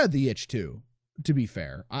 Listen, I've had the itch too, to be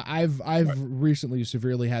fair. I've recently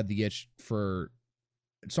severely had the itch for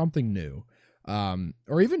something new,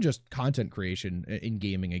 or even just content creation in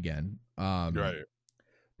gaming again. Right.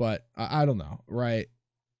 But I don't know. Right.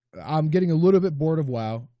 I'm getting a little bit bored of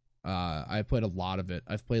WoW. I played a lot of it.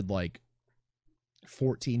 I've played like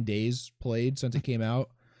 14 days played since it came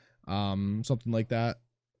out. Something like that.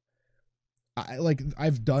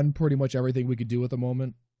 I've done pretty much everything we could do at the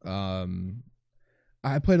moment.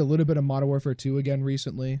 I played a little bit of Modern Warfare 2 again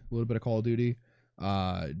recently, a little bit of Call of Duty,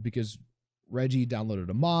 because Reggie downloaded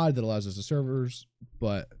a mod that allows us to servers,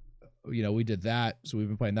 but we did that. So we've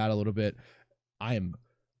been playing that a little bit. I am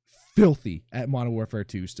filthy at Modern Warfare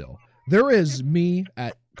 2 still. There is me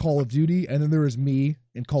at Call of Duty, and then there is me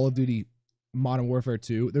in Call of Duty Modern Warfare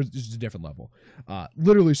 2. There's just a different level.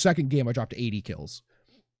 Literally second game I dropped 80 kills.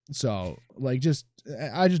 So I just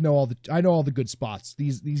know all the good spots.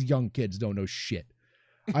 These young kids don't know shit.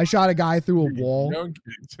 I shot a guy through a wall.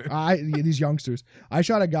 These youngsters. I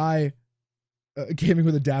shot a guy gaming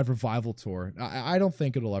with a dad revival tour. I don't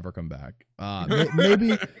think it'll ever come back.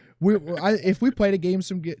 Maybe if we played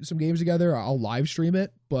some games together, I'll live stream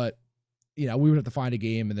it, but we would have to find a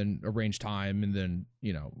game and then arrange time and then,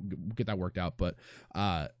 get that worked out. But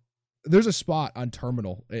there's a spot on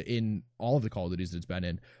Terminal in all of the Call of Duties that it's been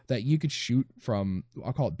in that you could shoot from,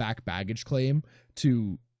 I'll call it back baggage claim,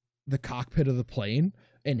 to the cockpit of the plane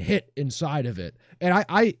and hit inside of it. And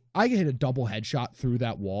I hit a double headshot through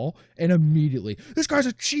that wall, and immediately, this guy's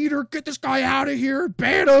a cheater, get this guy out of here,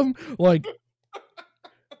 ban him. And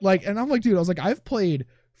I'm like, dude, I was like, I've played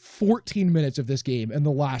 14 minutes of this game in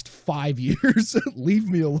the last 5 years. Leave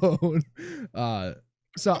me alone.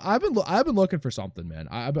 So I've been looking for something, man.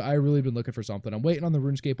 I really been looking for something. I'm waiting on the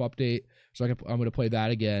RuneScape update, so I'm going to play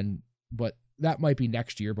that again, but that might be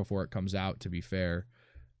next year before it comes out, to be fair.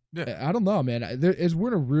 Yeah. I don't know, man. We're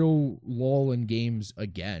in a real lull in games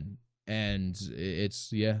again, and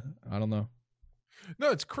I don't know.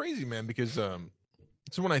 No, it's crazy, man, because so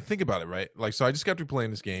when I think about it, right, so I just got through playing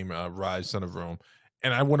this game, Rise, Son of Rome,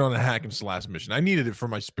 and I went on a hack and slash mission. I needed it for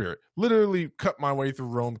my spirit. Literally cut my way through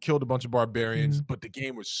Rome, killed a bunch of barbarians, but the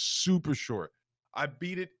game was super short. I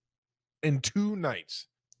beat it in 2 nights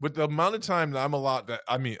with the amount of time that I'm allowed.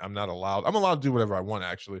 I'm not allowed. I'm allowed to do whatever I want,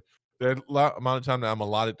 actually. The amount of time that I'm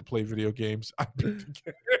allotted to play video games, I beat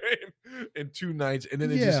the game in 2 nights, and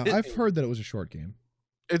then I've heard that it was a short game.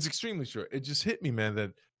 It's extremely short. It just hit me, man,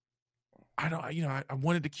 that I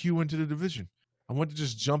wanted to queue into the Division. I wanted to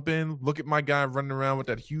just jump in, look at my guy running around with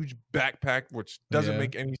that huge backpack, which doesn't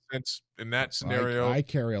make any sense in that scenario. I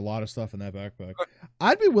carry a lot of stuff in that backpack.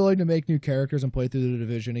 I'd be willing to make new characters and play through the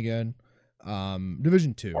Division again.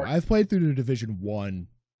 Division 2. I've played through the Division 1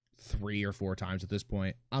 3 or 4 times at this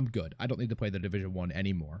point. I'm good. I don't need to play the Division 1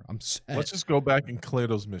 anymore. I'm set. Let's just go back and clear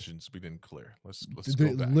those missions we didn't clear. Let's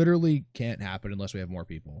go back. Literally can't happen unless we have more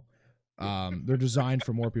people. They're designed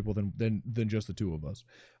for more people than just the 2 of us.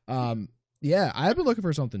 Yeah, I've been looking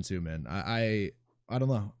for something too, man. I don't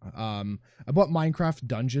know. I bought Minecraft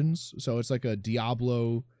Dungeons, so it's like a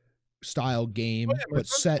Diablo style game, but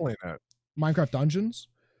set Minecraft Dungeons.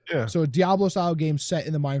 Yeah. So a Diablo style game set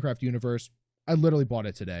in the Minecraft universe. I literally bought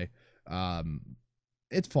it today.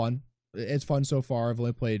 It's fun. It's fun so far. I've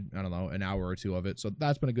only played, I don't know, an hour or 2 of it, so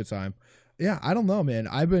that's been a good time. Yeah, I don't know, man.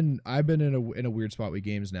 I've been in a weird spot with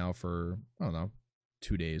games now for, I don't know,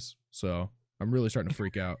 2 days. So I'm really starting to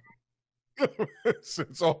freak out.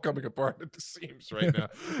 It's all coming apart at the seams right now.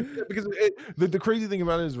 Because the crazy thing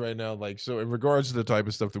about it is right now, so in regards to the type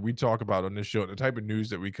of stuff that we talk about on this show and the type of news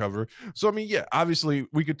that we cover, so I mean, yeah, obviously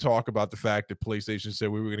we could talk about the fact that PlayStation said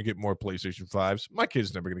we were going to get more PlayStation 5s. My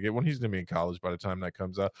kid's never going to get one. He's going to be in college by the time that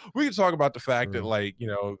comes out. We could talk about the fact that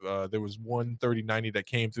there was one 3090 that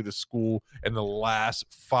came through the school in the last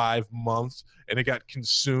 5 months and it got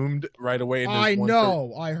consumed right away. I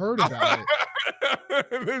know. I heard about it.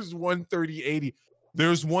 There's one 3080.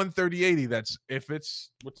 There's one 3080. That's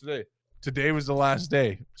what's today? Today was the last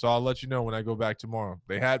day, so I'll let you know when I go back tomorrow.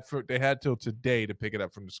 They had till today to pick it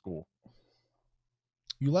up from the school.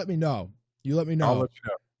 You let me know. I'll let you know.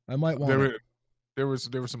 I might want it. There were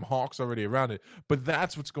some hawks already around it, but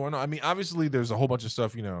that's what's going on. I mean, obviously, there's a whole bunch of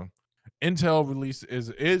stuff. Intel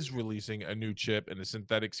is releasing a new chip, and the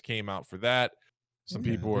synthetics came out for that. Some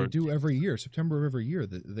people they do every year, September of every year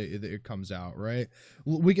that it comes out, right?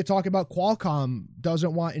 We could talk about Qualcomm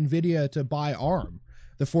doesn't want Nvidia to buy ARM,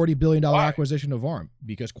 the $40 billion acquisition of ARM,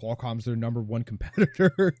 because Qualcomm's their number one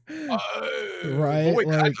competitor, right? Wait,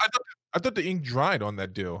 like, I thought the ink dried on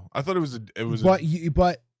that deal. I thought it was.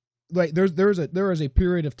 But like there is a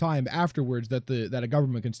period of time afterwards that a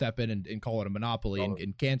government can step in and call it a monopoly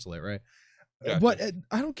and cancel it, right? Gotcha. But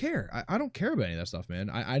I don't care. I don't care about any of that stuff,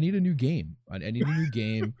 man. I need a new game. I need a new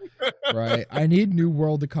game, right? I need New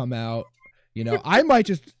World to come out. I might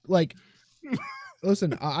just like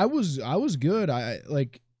listen. I was good. I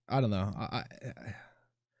don't know.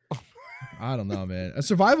 I don't know, man. A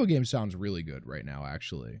survival game sounds really good right now.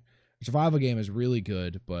 Actually, a survival game is really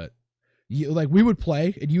good, but. We would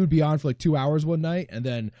play and you would be on for like 2 hours one night, and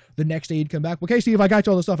then the next day you'd come back. Okay, Steve, I got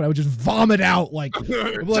you all this stuff, and I would just vomit out like, take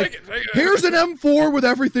it. Here's an M4 with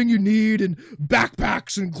everything you need and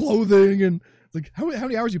backpacks and clothing, and like how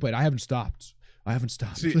many hours you played? I haven't stopped.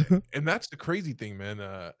 See, and that's the crazy thing, man.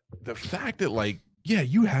 The fact that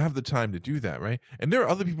you have the time to do that, right? And there are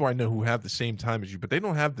other people I know who have the same time as you, but they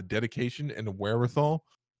don't have the dedication and the wherewithal.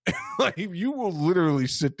 Like you will literally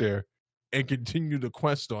sit there and continue to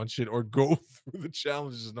quest on shit or go through the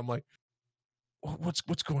challenges. And I'm like,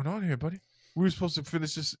 what's going on here, buddy? We were supposed to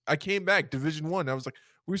finish this. I came back Division 1. I was like,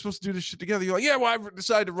 we were supposed to do this shit together. You're like, yeah, well, I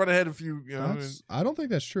decided to run ahead of you. I don't think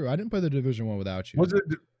that's true. I didn't play the Division 1 without you.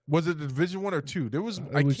 Was it the Division 1 or 2?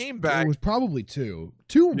 I came back. It was probably 2.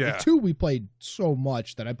 Yeah. 2 we played so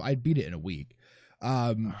much that I beat it in a week.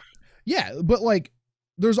 Yeah, but like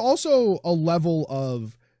there's also a level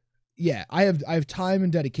of I have time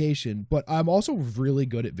and dedication, but I'm also really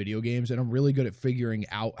good at video games, and I'm really good at figuring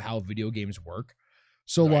out how video games work.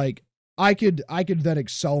 So like I could then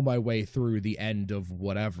excel my way through the end of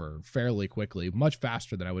whatever fairly quickly, much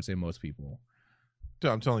faster than I would say most people. Dude,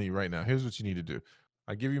 I'm telling you right now, here's what you need to do.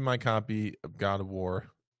 I give you my copy of God of War.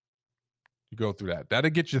 You go through that. That'll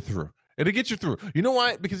get you through. It'll get you through. You know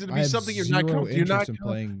why? Because it'll be something you're not comfortable. You're not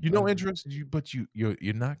playing. But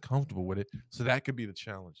you're not comfortable with it. So that could be the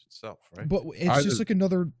challenge itself, right? But it's just like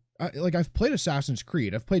another. I've played Assassin's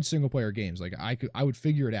Creed. I've played single player games. Like I would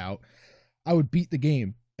figure it out. I would beat the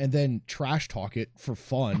game and then trash talk it for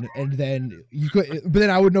fun, and then but then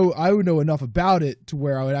I would know enough about it to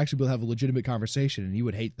where I would actually be able to have a legitimate conversation, and you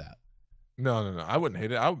would hate that. No. I wouldn't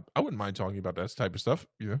hate it. I wouldn't mind talking about that type of stuff.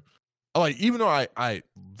 Like, even though I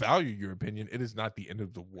value your opinion, it is not the end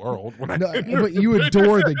of the world. But you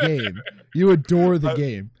adore the game. You adore the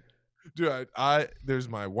game. Dude, there's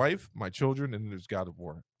my wife, my children, and there's God of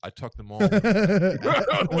War. I tuck them all.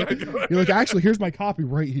 You're like, actually, here's my copy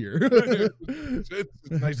right here. It's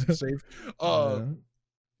nice and safe.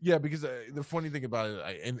 Yeah, because the funny thing about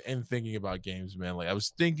it, and thinking about games, man, like I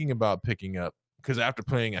was thinking about picking up, because after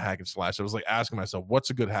playing a hack and slash, I was like asking myself, what's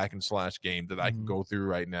a good hack and slash game that I can go through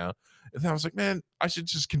right now? And then I was like, man, I should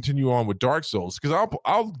just continue on with Dark Souls, because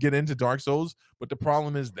I'll get into Dark Souls, but the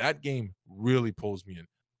problem is that game really pulls me in.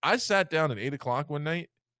 I sat down at 8:00 one night,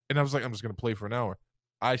 and I was like, I'm just going to play for an hour.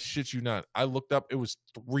 I shit you not. I looked up, it was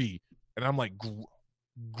 3, and I'm like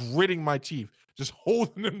gritting my teeth, just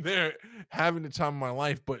holding them there, having the time of my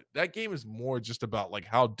life. But that game is more just about like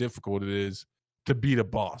how difficult it is to beat a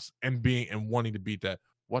boss and wanting to beat that.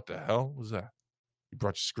 What the hell was that? You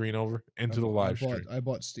brought your screen over into the live stream. I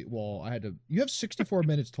bought I had to. You have 64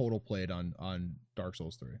 minutes total played on Dark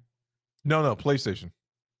Souls 3. No, PlayStation.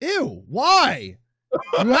 Ew, why?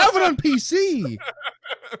 You have it on PC.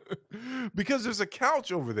 Because there's a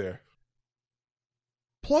couch over there.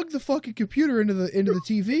 Plug the fucking computer into the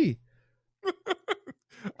TV.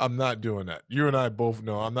 I'm not doing that. You and I both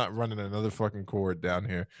know I'm not running another fucking cord down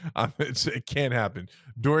here. It can't happen.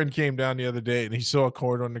 Dorian came down the other day and he saw a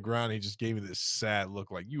cord on the ground. He just gave me this sad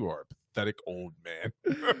look like, you are a pathetic old man.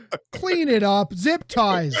 Clean it up. Zip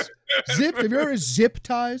ties. Have you ever zip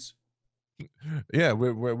ties? Yeah,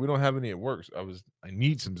 we don't have any at work. I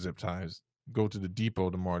need some zip ties. Go to the depot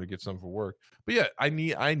tomorrow to get some for work. But yeah, I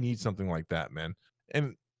need something like that, man.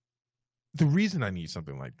 And the reason I need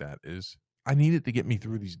something like that is I need it to get me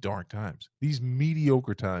through these dark times, these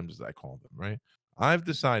mediocre times, as I call them, right? I've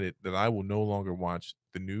decided that I will no longer watch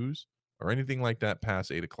the news or anything like that past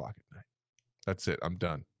 8:00 at night. That's it. I'm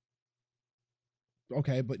done.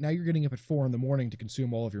 Okay, but now you're getting up at 4 a.m. to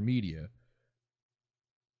consume all of your media.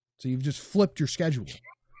 So you've just flipped your schedule.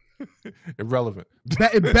 Irrelevant.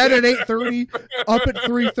 Bet at 8:30, up at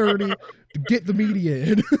 3:30 to get the media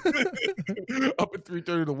in. Up at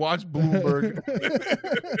 3:30 to watch Bloomberg.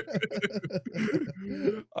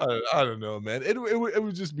 I don't know, man. It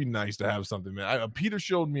would just be nice to have something, man. Peter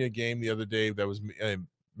showed me a game the other day that was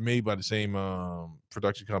made by the same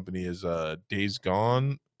production company as Days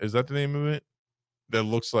Gone. Is that the name of it? That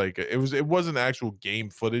looks like it wasn't actual game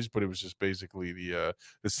footage, but it was just basically the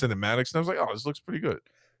cinematics. And I was like, oh, this looks pretty good.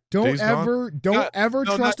 Don't ever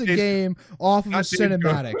trust a game off of a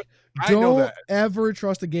cinematic. Don't ever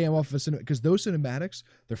trust a game off of a cinematic, because those cinematics,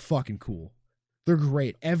 they're fucking cool. They're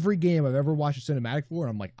great. Every game I've ever watched a cinematic for, and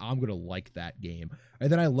I'm like, I'm gonna like that game. And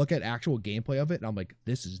then I look at actual gameplay of it, and I'm like,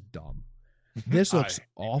 this is dumb. This looks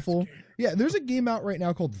awful. Yeah, there's a game out right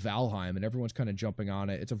now called Valheim, and everyone's kind of jumping on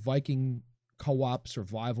it. It's a Viking co-op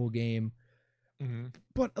survival game. Mm-hmm.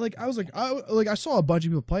 But like, I saw a bunch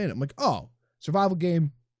of people playing it. I'm like, oh, survival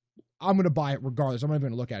game. I'm going to buy it regardless. I'm not even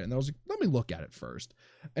going to look at it. And I was like, let me look at it first.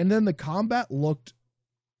 And then the combat looked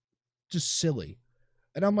just silly.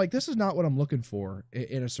 And I'm like, this is not what I'm looking for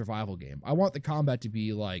in a survival game. I want the combat to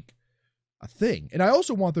be like a thing. And I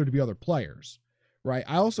also want there to be other players, right?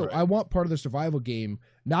 I want part of the survival game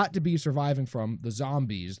not to be surviving from the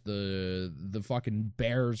zombies, the fucking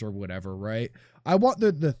bears or whatever, right? I want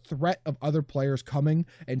the threat of other players coming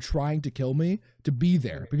and trying to kill me to be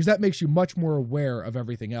there, because that makes you much more aware of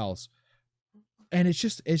everything else. And it's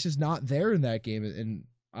just not there in that game, and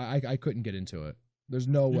I couldn't get into it. There's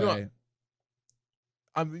no way.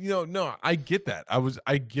 No, I get that.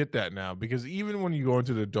 I get that now, because even when you go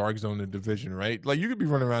into the dark zone in Division, right? Like, you could be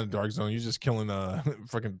running around the dark zone, you're just killing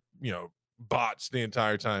fucking, bots the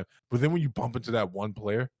entire time. But then when you bump into that one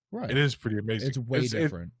player, right, it is pretty amazing. It's way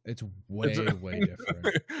different. It's way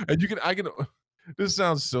different. And I can this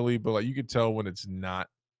sounds silly, but like, you could tell when it's not,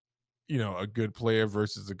 a good player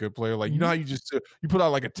versus a good player. Like, you know how you just you put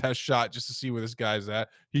out like a test shot just to see where this guy's at.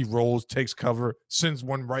 He rolls, takes cover, sends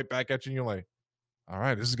one right back at you, and you're like, all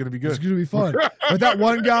right, this is gonna be good. It's gonna be fun. But that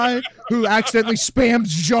one guy who accidentally spams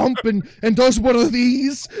jump and does one of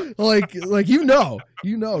these, like dude. The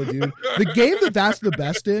game that's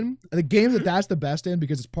the best in,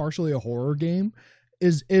 because it's partially a horror game,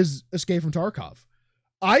 is Escape from Tarkov.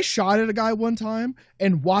 I shot at a guy one time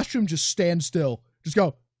and watched him just stand still, just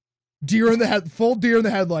go full deer in the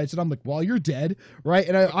headlights, and I'm like, well, you're dead, right?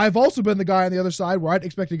 And I've also been the guy on the other side where I'd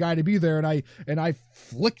expect a guy to be there, and I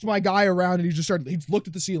flicked my guy around, and he looked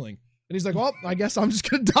at the ceiling, and he's like, well, I guess I'm just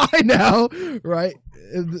gonna die now, right?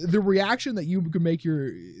 The reaction that you can make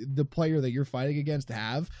the player that you're fighting against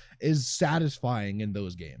have is satisfying in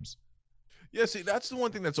those games. Yeah, see, that's the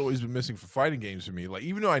one thing that's always been missing for fighting games for me. Like,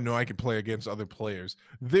 even though I know I can play against other players,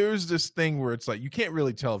 there's this thing where it's like, you can't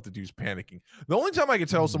really tell if the dude's panicking. The only time I can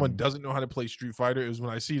tell someone doesn't know how to play Street Fighter is when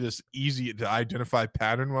I see this easy to identify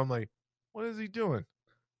pattern where I'm like, what is he doing?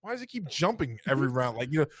 Why does he keep jumping every round? Like,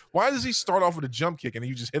 why does he start off with a jump kick and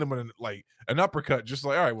you just hit him with an uppercut? Just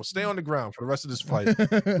like, all right, well, stay on the ground for the rest of this fight.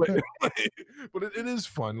 But it is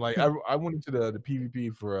fun. Like, I went into the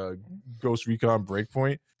PvP for Ghost Recon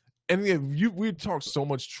Breakpoint. And we talked so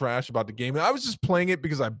much trash about the game. And I was just playing it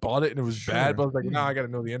because I bought it and it was bad. But I was like, nah, I got to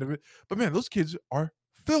know the end of it. But man, those kids are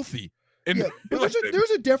filthy. And yeah, but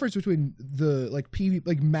there's a difference between the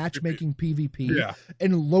matchmaking PvP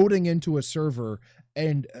and loading into a server,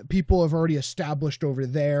 and people have already established over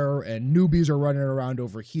there, and newbies are running around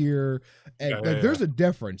over here, and there's a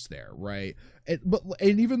difference there, right?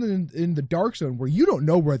 And even in the dark zone, where you don't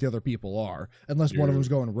know where the other people are unless one of them's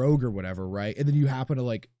going rogue or whatever, right? And then you happen to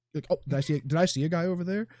like, oh, did I see a guy over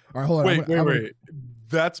there? All right, hold on. Wait.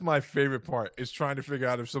 That's my favorite part, is trying to figure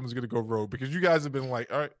out if someone's gonna go rogue, because you guys have been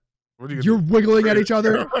like, all right, what are you You're do? Wiggling at each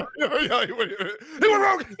other. He went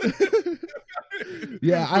rogue.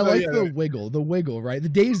 Yeah, I like the wiggle, right? The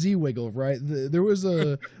DayZ wiggle, right? There's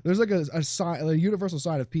like a sign, a universal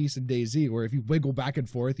sign of peace in DayZ, where if you wiggle back and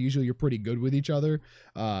forth, usually you're pretty good with each other.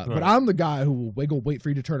 But I'm the guy who will wiggle, wait for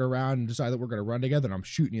you to turn around and decide that we're gonna run together, and I'm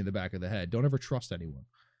shooting you in the back of the head. Don't ever trust anyone.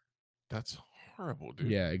 That's horrible, dude.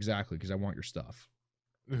 Yeah, exactly, because I want your stuff.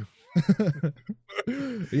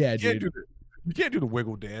 Yeah, dude. You can't do the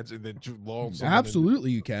wiggle dance and then long.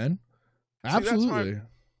 Absolutely, you can. Absolutely.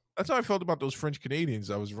 That's how I felt about those French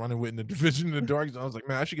Canadians I was running with in the Division in the dark zone. I was like,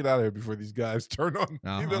 man, I should get out of here before these guys turn on.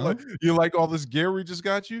 You like all this gear we just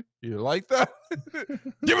got you? You like that?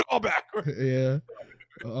 Give it all back. Yeah.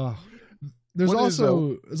 There's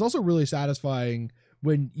also really satisfying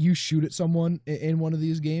when you shoot at someone in one of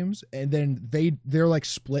these games, and then they're like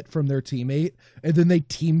split from their teammate, and then they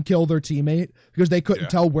team kill their teammate because they couldn't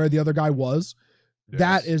tell where the other guy was.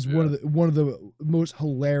 That is one of the most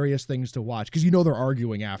hilarious things to watch because they're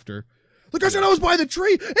arguing after. Like I said, I was by the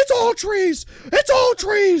tree. It's all trees. It's all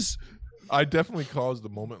trees. I definitely caused a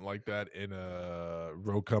moment like that in a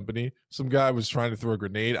Rogue Company. Some guy was trying to throw a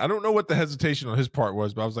grenade. I don't know what the hesitation on his part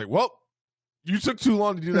was, but I was like, well, you took too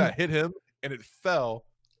long to do that. Hit him, and it fell,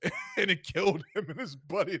 and it killed him and his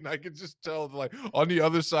buddy. And I could just tell, like, on the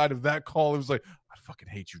other side of that call, it was like, I fucking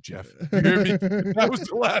hate you, Jeff. You hear me? That was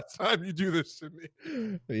the last time you do this to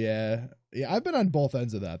me. Yeah. I've been on both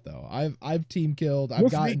ends of that, though. I've team killed. I've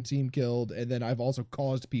gotten team killed, and then I've also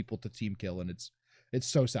caused people to team kill, and it's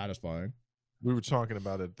so satisfying. We were talking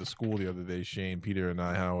about it at the school the other day, Shane, Peter, and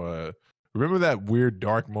I, how remember that weird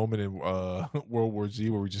dark moment in World War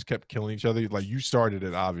Z where we just kept killing each other? Like, you started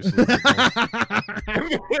it, obviously.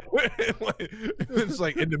 It's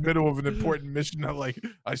like in the middle of an important mission.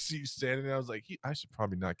 I see you standing there. I was like, I should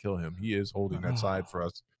probably not kill him. He is holding that side for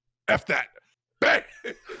us. F that. Bang!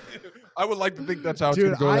 I would like to think that's how it's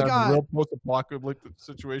going to go down in a real post-apocalyptic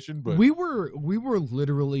situation. But we were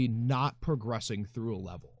literally not progressing through a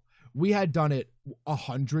level. We had done it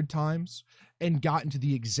 100 times and gotten to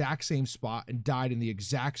the exact same spot and died in the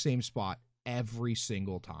exact same spot every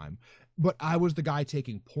single time. But I was the guy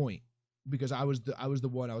taking point because I was the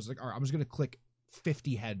one. I was like, all right, I'm just going to click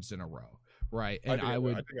 50 heads in a row. Right. And I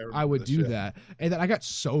would do that. And then I got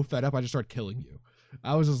so fed up. I just started killing you.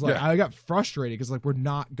 I was just like, I got frustrated because like, we're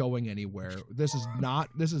not going anywhere. This is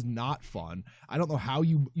not fun. I don't know how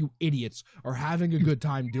you idiots are having a good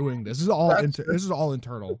time doing this. This is all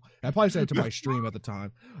internal. I probably said it to my stream at the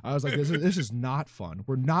time. I was like, this is not fun.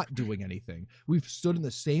 We're not doing anything. We've stood in the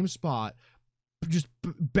same spot, just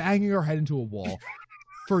banging our head into a wall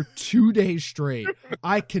for 2 days straight.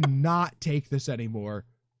 I cannot take this anymore.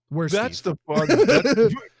 That's Steve? The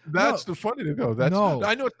fun. That's the fun in it, though. I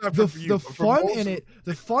know it's not the, for you. The fun in it.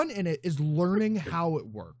 The fun in it is learning how it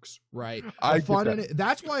works, right?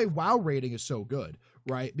 That's why WoW raiding is so good,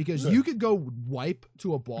 right? Because you could go wipe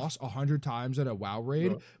to a boss 100 times at a WoW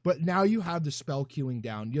raid, but now you have the spell queuing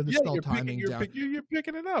down. You have the spell timing down. You're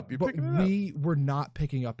picking it up. We were not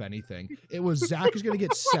picking up anything. It was Zach is going to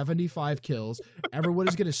get 75 kills. Everyone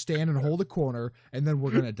is going to stand and hold a corner, and then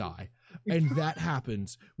we're going to die. And that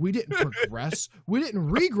happens. We didn't progress. We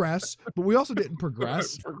didn't regress, but we also didn't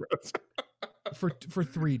progress for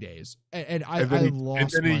 3 days. And I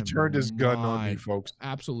lost. And then he turned his gun on me, folks.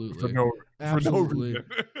 Absolutely. For no reason.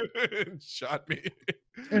 Shot me.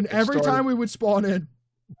 And every time we would spawn in,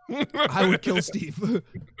 I would kill Steve.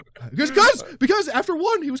 because after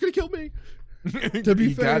one, he was going to kill me. To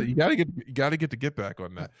be fair, you gotta get the get back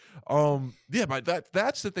on that. But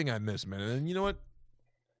that's the thing I miss, man. And you know what?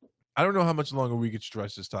 I don't know how much longer we could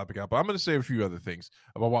stretch this topic out, but I'm going to say a few other things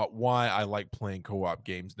about why I like playing co-op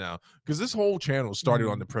games now. Because this whole channel started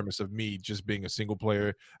on the premise of me just being a single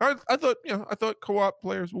player. I thought co-op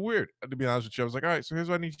players were weird. To be honest with you, I was like, all right, so here's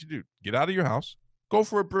what I need you to do: get out of your house, go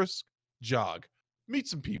for a brisk jog, meet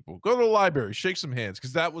some people, go to the library, shake some hands.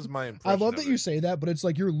 Because that was my impression. I love that you say that, but it's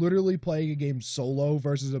like you're literally playing a game solo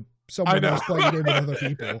versus someone else playing a game with other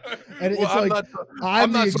people. And it's like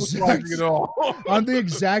I'm the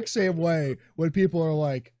exact same way when people are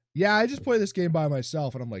like, yeah, I just play this game by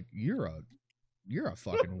myself, and I'm like, you're a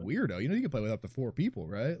fucking weirdo. You can play with up to 4 people,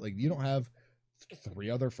 right? Like, you don't have 3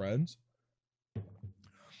 other friends.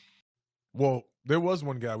 Well, there was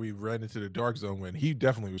one guy we ran into the dark zone when he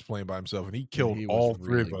definitely was playing by himself, and he killed all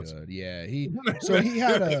 3 of us. Yeah, he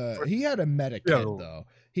had a meta kit though.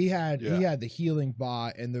 He had the healing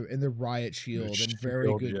bot and the riot shield and very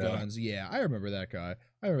good guns. Yeah, I remember that guy.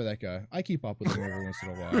 I keep up with him every once in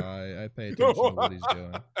a while. I pay attention to what he's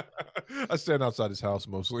doing. I stand outside his house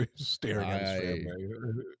mostly, staring at his family.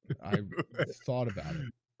 I've thought about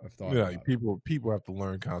it. People have to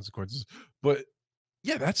learn consequences, but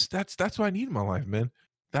yeah, that's what I need in my life, man.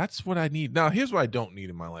 That's what I need. Now, here's what I don't need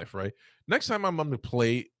in my life, right? Next time I'm going to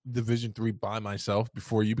play Division 3 by myself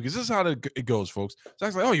before you, because this is how it goes, folks. So I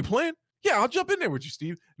was like, oh, you playing? Yeah, I'll jump in there with you,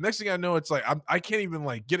 Steve. Next thing I know, it's like I can't even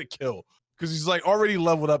like get a kill because he's like already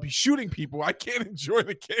leveled up. He's shooting people. I can't enjoy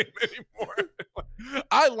the game anymore.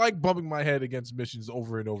 I like bumping my head against missions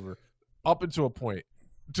over and over up until a point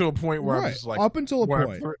where I'm just like up until a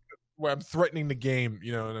point where I'm threatening the game,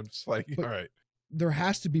 and I'm just like, all right. There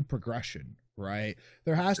has to be progression, right?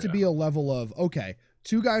 There has to be a level of, okay,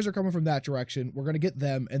 2 guys are coming from that direction. We're going to get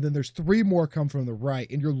them. And then there's 3 more come from the right,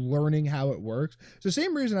 and you're learning how it works. It's the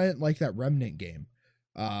same reason I didn't like that Remnant game.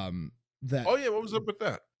 What was up with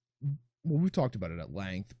that? Well, we've talked about it at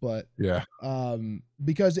length, but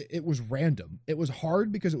because it was random. It was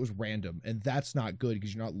hard because it was random, and that's not good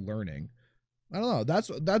because you're not learning. I don't know.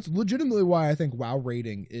 That's legitimately why I think WoW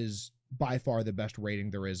rating is by far the best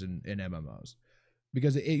rating there is in MMOs,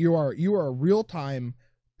 because you are real time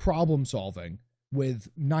problem solving with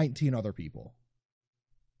 19 other people.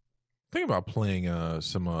 Think about playing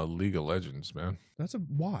some League of Legends, man. That's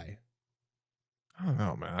why. I don't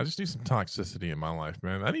know, man. I just need some toxicity in my life,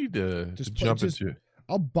 man. I need to jump into.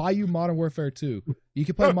 I'll buy you Modern Warfare 2. You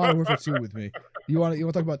can play Modern Warfare 2 with me. You want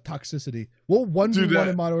to talk about toxicity? We'll 1v1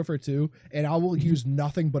 in Modern Warfare 2, and I will use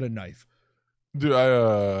nothing but a knife. Dude,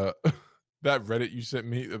 I that Reddit you sent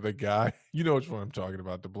me, the guy, you know which one I'm talking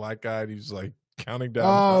about, the black guy, and he's like counting down.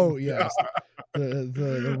 Oh yes,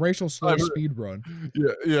 the racial slur speed run.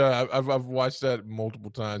 Yeah. I've watched that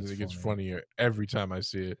multiple times, and it gets funnier every time I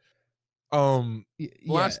see it.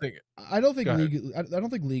 Last thing, I don't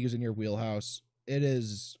think League is in your wheelhouse. It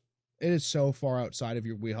is so far outside of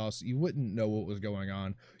your wheelhouse. You wouldn't know what was going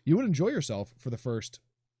on. You would enjoy yourself for the first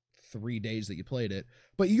 3 days that you played it,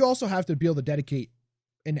 but you also have to be able to dedicate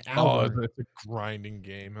an hour. Oh, that's a grinding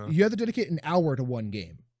game, huh? You have to dedicate an hour to one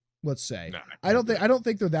game, let's say. Nah, I don't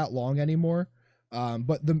think they're that long anymore.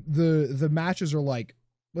 But the matches are like,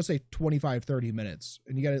 let's say 25-30 minutes,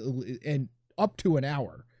 and you got to, and up to an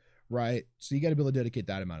hour, right? So you got to be able to dedicate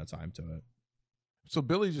that amount of time to it. So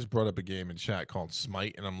Billy just brought up a game in chat called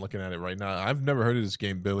Smite, and I'm looking at it right now. I've never heard of this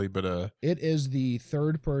game, Billy, but it is the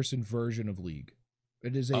third-person version of League.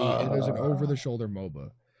 It is an over-the-shoulder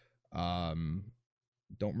MOBA.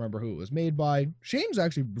 Don't remember who it was made by. Shane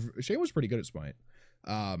was pretty good at Smite.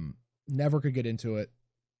 Never could get into it.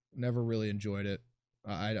 Never really enjoyed it.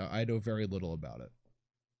 I know very little about it.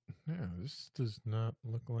 Yeah, this does not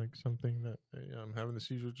look like something that I'm having the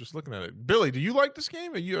seizure just looking at it. Billy, do you like this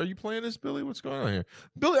game? Are you playing this, Billy? What's going on here?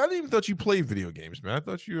 Billy, I didn't even thought you played video games, man. I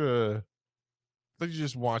thought you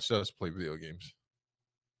just watched us play video games.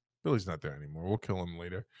 Billy's not there anymore. We'll kill him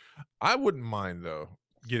later. I wouldn't mind, though,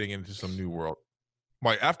 getting into some New World.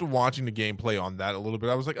 Like, after watching the gameplay on that a little bit,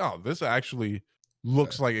 I was like, oh, this actually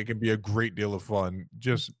looks like it can be a great deal of fun.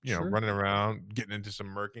 Just, sure, running around, getting into some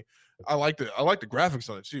murking. I like the graphics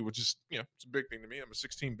on it too, which is, it's a big thing to me. I'm a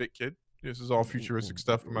 16-bit kid. This is all futuristic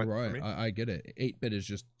stuff for me. I get it. 8-bit is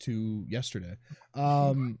just too yesterday.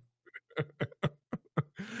 The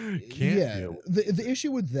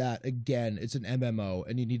issue with that, again, it's an MMO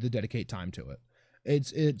and you need to dedicate time to it.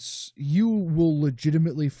 You will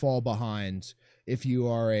legitimately fall behind if you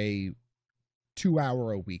are a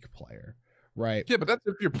 2-hour-a-week player, right? Yeah, but that's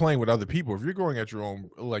if you're playing with other people. If you're going at your own,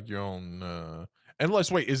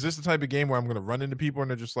 unless, wait, is this the type of game where I'm going to run into people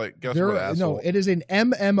and they're just like, guess what, asshole? No, it is an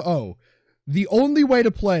MMO. The only way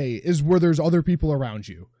to play is where there's other people around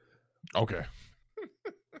you. Okay.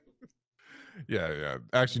 Yeah.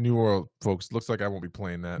 Actually, New World, folks, looks like I won't be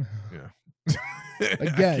playing that. Yeah.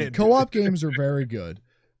 Again, co-op games are very good.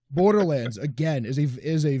 Borderlands, again, is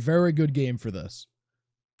a very good game for this.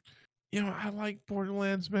 I like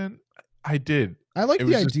Borderlands, man. I did. I like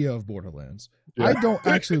the idea of Borderlands. Yeah. I don't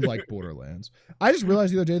actually like Borderlands. I just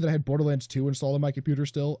realized the other day that I had Borderlands 2 installed on my computer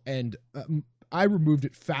still, and I removed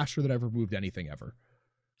it faster than I've removed anything ever.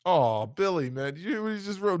 Oh, Billy, man. You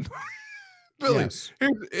just wrote... Billy, yes.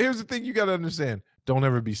 Here's the thing you got to understand. Don't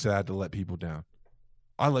ever be sad to let people down.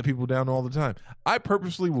 I let people down all the time. I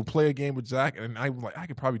purposely will play a game with Zach, and I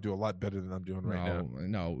could probably do a lot better than I'm doing right now.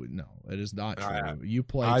 No, it is not true. You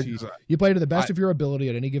play to the best of your ability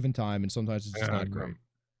at any given time, and sometimes it's just not great.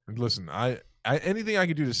 Listen, anything I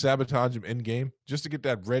can do to sabotage him in game, just to get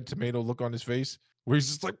that red tomato look on his face, where he's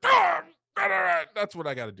just like, that's what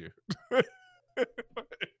I got to do.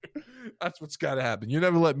 That's what's got to happen. You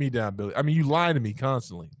never let me down, Billy. I mean, you lie to me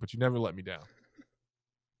constantly, but you never let me down.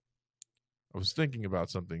 I was thinking about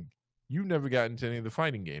something. You never got into any of the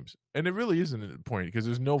fighting games. And it really isn't a point because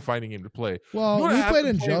there's no fighting game to play. Well, we played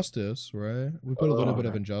Injustice, right? We played a little bit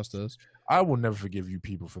of Injustice. I will never forgive you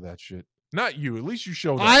people for that shit. Not you. At least you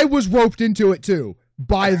showed up. I was roped into it too,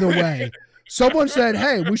 by the way. Someone said,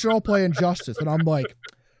 hey, we should all play Injustice. And I'm like,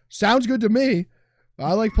 sounds good to me.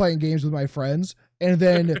 I like playing games with my friends. And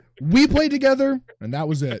then we played together, and that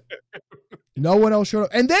was it. No one else showed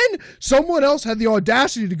up. And then someone else had the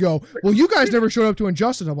audacity to go, well, you guys never showed up to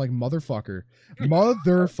Injustice. I'm like, motherfucker.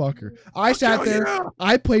 I sat there.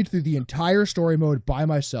 I played through the entire story mode by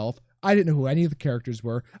myself. I didn't know who any of the characters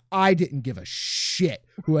were. I didn't give a shit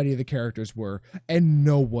who any of the characters were. And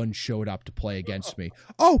no one showed up to play against me.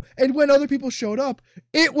 Oh, and when other people showed up,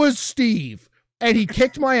 it was Steve. And he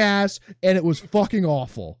kicked my ass, and it was fucking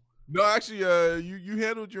awful. No, actually, you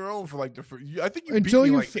handled your own for like I think you beat me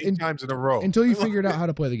like 8 times in a row. Until you figured out how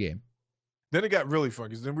to play the game. Then it got really fun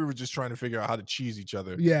because then we were just trying to figure out how to cheese each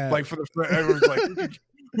other. Yeah. Like everyone's like,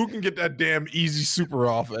 who can get that damn easy super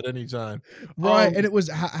off at any time. Right. And it was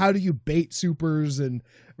how do you bait supers and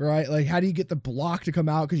right? Like how do you get the block to come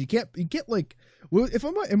out? Because you can't like if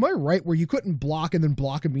am I right where you couldn't block and then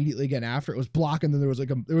block immediately again after it was block and then there was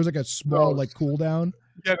like a small like cooldown.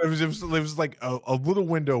 Yeah, it was like a little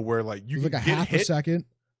window where like you could like a half hit, a second.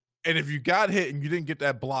 and if you got hit and you didn't get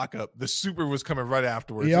that block up, the super was coming right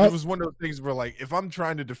afterwards. Yep. It was one of those things where like if I'm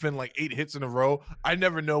trying to defend like 8 hits in a row, I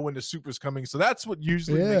never know when the super's coming. So that's what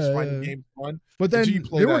usually makes fighting games fun. But then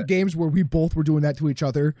there were games where we both were doing that to each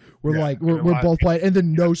other. We're both playing, and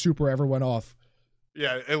then no super ever went off.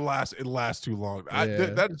 Yeah, it lasts too long.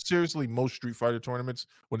 That is seriously most Street Fighter tournaments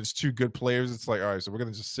when it's 2 good players. It's like, all right, so we're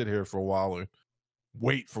gonna just sit here for a while and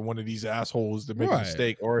wait for one of these assholes to make a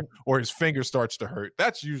mistake or his finger starts to hurt.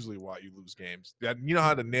 That's usually why you lose games. That you know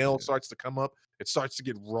how the nail starts to come up, it starts to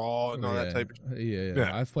get raw and all that type of shit.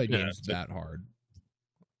 Yeah. I've played games that hard.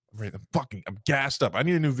 I'm gassed up. I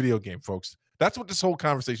need a new video game, folks. That's what this whole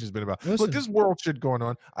conversation has been about. Listen, look, this world shit going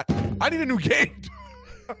on. I need a new game.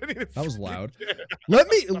 That was loud. Let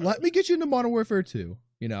me get you into Modern Warfare 2.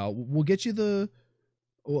 You know, we'll get you the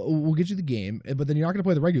game, but then you're not going to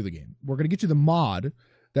play the regular game. We're going to get you the mod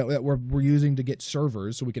that we're using to get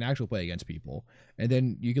servers so we can actually play against people. And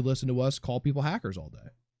then you can listen to us call people hackers all day.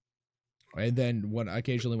 And then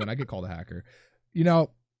occasionally when I get called a hacker, you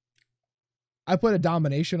know, I played a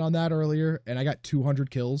domination on that earlier and I got 200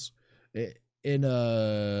 kills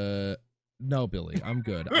in no, Billy, I'm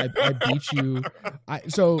good. I beat you.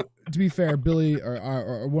 So to be fair, Billy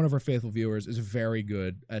or one of our faithful viewers is very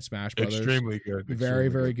good at Smash Brothers. Extremely good.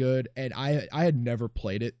 Very good. And I had never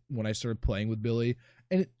played it when I started playing with Billy,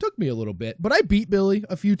 and it took me a little bit, but I beat Billy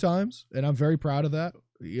a few times, and I'm very proud of that.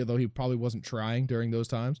 Though he probably wasn't trying during those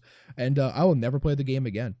times, and I will never play the game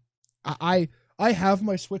again. I have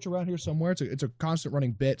my Switch around here somewhere. It's a constant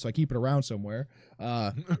running bit, so I keep it around somewhere.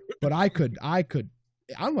 But I could.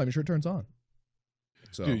 I'm not even sure it turns on.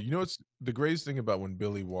 So. Dude, you know what's the greatest thing about when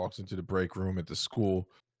Billy walks into the break room at the school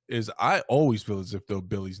is I always feel as if though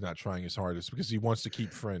Billy's not trying his hardest because he wants to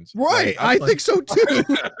keep friends. Right. I think so too.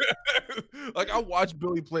 Like I watch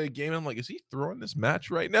Billy play a game and I'm like, is he throwing this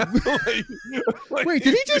match right now? Wait,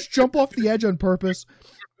 did he just jump off the edge on purpose?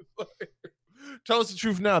 Tell us the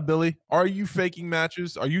truth now, Billy. Are you faking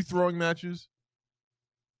matches? Are you throwing matches?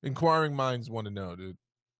 Inquiring minds want to know, dude.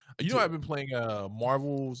 You know, I've been playing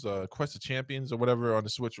Marvel's Quest of Champions or whatever on the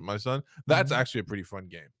Switch with my son. That's actually a pretty fun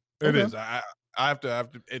game. It is. I have to.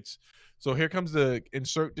 It's so here comes the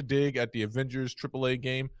insert the dig at the Avengers AAA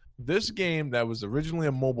game. This game that was originally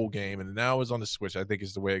a mobile game and now is on the Switch, I think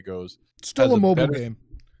is the way it goes. Still a mobile game.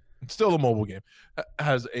 Still a mobile game.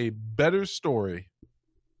 Has a better story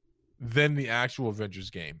than the actual Avengers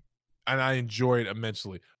game, and I enjoy it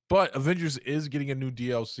immensely. But Avengers is getting a new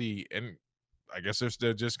DLC, and I guess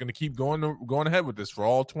they're just going to keep going ahead with this for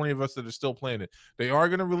all 20 of us that are still playing it. They are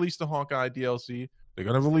going to release the Hawkeye DLC. They're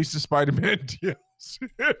going to release the Spider-Man DLC.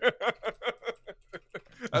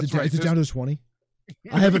 Is it down to 20?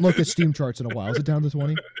 I haven't looked at Steam charts in a while. Is it down to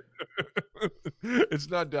 20? It's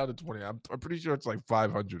not down to 20. I'm pretty sure it's like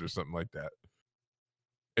 500 or something like that.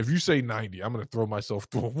 If you say 90, I'm going to throw myself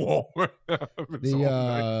through a wall.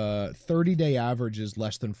 The 30-day average is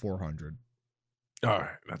less than 400. All right,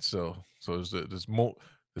 that's so there's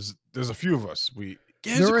a few of us.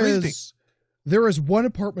 There is one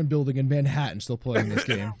apartment building in Manhattan still playing this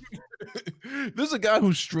game. There's a guy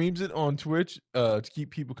who streams it on Twitch to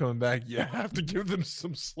keep people coming back. You have to give them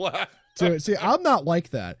some slack. So see, I'm not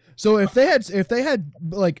like that. So if they had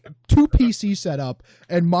like 2 PCs set up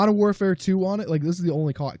and Modern Warfare 2 on it, like this is the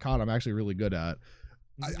only COD I'm actually really good at.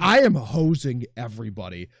 I am hosing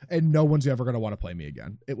everybody, and no one's ever going to want to play me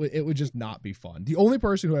again. It would just not be fun. The only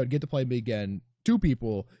person who would get to play me again, 2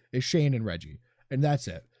 people, is Shane and Reggie, and that's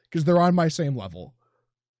it because they're on my same level.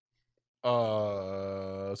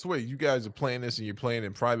 So wait, you guys are playing this and you're playing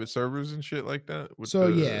in private servers and shit like that?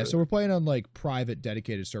 So we're playing on like private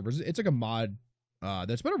dedicated servers. It's like a mod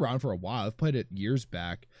that's been around for a while. I've played it years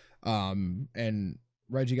back, and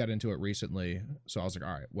Reggie got into it recently, so I was like,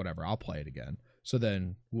 all right, whatever, I'll play it again. So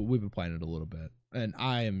then we've been playing it a little bit, and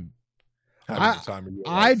I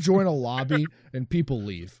join a lobby and people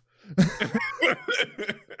leave.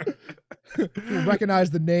 Recognize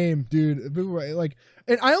the name, dude. Like,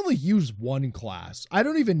 and I only use one class. I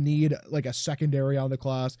don't even need like a secondary on the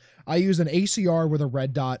class. I use an ACR with a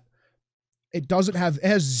red dot. It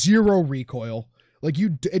has 0 recoil. Like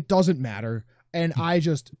it doesn't matter. And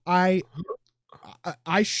I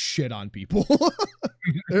shit on people.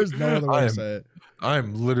 There's no other way to say it.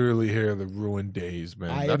 I'm literally here to ruin days,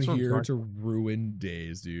 man. I am here to ruin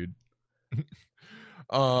days, dude.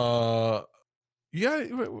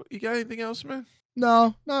 You got anything else, man?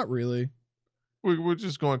 No, not really. We're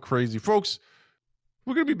just going crazy, folks.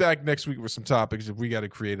 We're gonna be back next week with some topics if we got to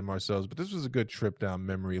create them ourselves. But this was a good trip down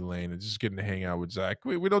memory lane and just getting to hang out with Zach.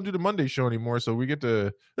 We don't do the Monday show anymore, so we get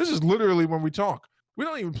to. This is literally when we talk. We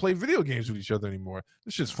don't even play video games with each other anymore.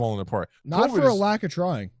 This shit's falling apart. Not for a lack of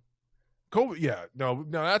trying. COVID, yeah, no,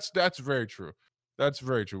 that's very true. That's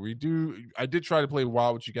very true. I did try to play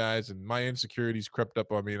WoW with you guys, and my insecurities crept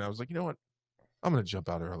up on me, and I was like, you know what? I'm gonna jump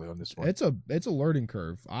out early on this one. It's a learning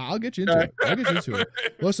curve. I'll get you into it. I'll get you into it.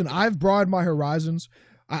 Listen, I've broadened my horizons.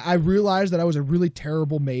 I realized that I was a really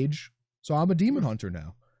terrible mage, so I'm a demon hunter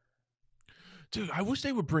now. Dude, I wish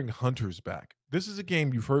they would bring hunters back. This is a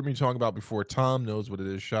game you've heard me talk about before. Tom knows what it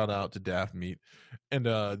is. Shout out to Daft Meat. And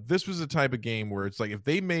this was a type of game where it's like if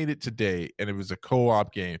they made it today and it was a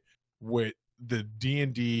co-op game with the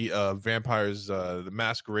D&D Vampires the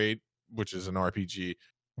Masquerade, which is an RPG.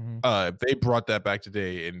 If they brought that back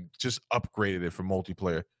today and just upgraded it for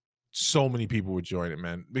multiplayer, so many people would join it,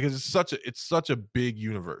 man, because it's such a big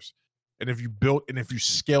universe. And if you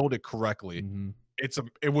scaled it correctly,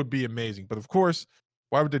 it would be amazing. But of course,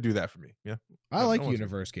 why would they do that for me? Yeah. I like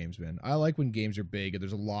universe games, man. I like when games are big and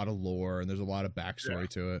there's a lot of lore and there's a lot of backstory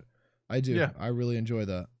to it. I do. Yeah. I really enjoy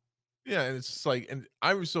that. Yeah, and it's just like, and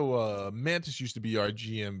I was Mantis used to be our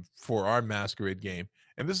GM for our Masquerade game.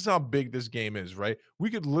 And this is how big this game is, right? We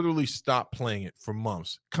could literally stop playing it for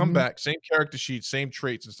months, come back, same character sheet, same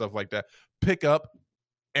traits and stuff like that, pick up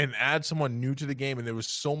and add someone new to the game. And there was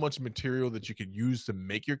so much material that you could use to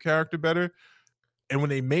make your character better. And when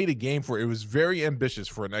they made a game for it, it was very ambitious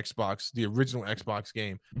for an Xbox, the original Xbox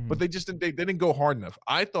game, but they didn't go hard enough.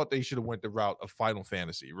 I thought they should have went the route of Final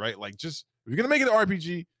Fantasy, right? Like, just if you're gonna make it an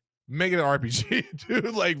RPG, make it an RPG,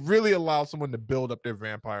 dude. Like, really allow someone to build up their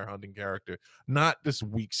vampire hunting character, not this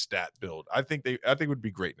weak stat build. I think it would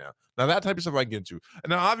be great now. Now that type of stuff I get into.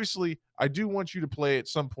 And now, obviously, I do want you to play at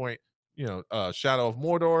some point, Shadow of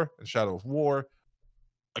Mordor and Shadow of War,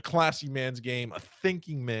 a classy man's game, a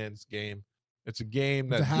thinking man's game. It's a game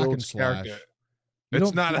that builds character. You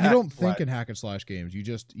don't think in hack and slash games.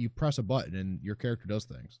 You press a button and your character does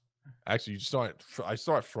things. Actually, I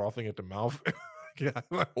start frothing at the mouth.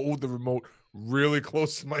 I hold the remote really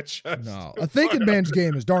close to my chest. No, a thinking man's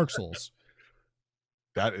game is Dark Souls.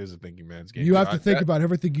 That is a thinking man's game. You have to think about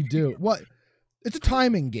everything you do. What? It's a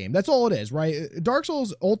timing game. That's all it is, right? Dark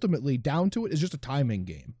Souls, ultimately, down to it, is just a timing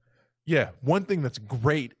game. Yeah, one thing that's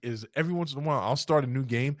great is every once in a while I'll start a new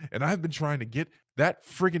game and I've been trying to get that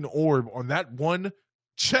friggin' orb on that one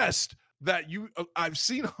chest that I've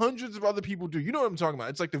seen hundreds of other people do. You know what I'm talking about?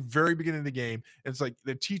 It's like the very beginning of the game. And it's like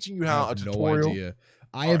they're teaching you how a tutorial. No idea.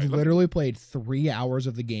 I have literally played 3 hours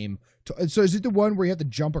of the game. So is it the one where you have to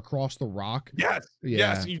jump across the rock? Yes. Yeah.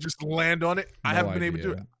 Yes. You just land on it. I haven't been able to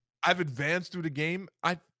do it. I've advanced through the game.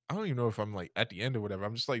 I don't even know if I'm like at the end or whatever.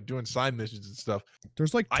 I'm just like doing side missions and stuff.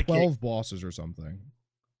 There's like 12 bosses or something.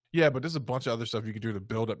 Yeah, but there's a bunch of other stuff you can do to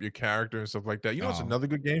build up your character and stuff like that. You know, it's another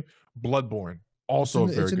good game, Bloodborne. Also,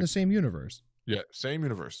 it's in the same universe. Yeah, same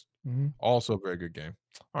universe. Also a very good game.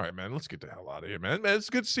 All right, man, let's get the hell out of here, man. It's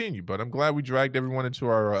good seeing you, but I'm glad we dragged everyone into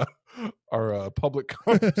our public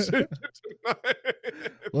conversation tonight.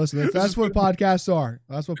 Listen, that's what podcasts are.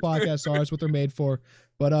 That's what podcasts are. That's what they're made for.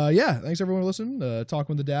 But yeah, thanks everyone for listening.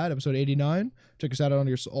 Talking with the Dad, episode 89. Check us out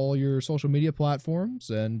on all your social media platforms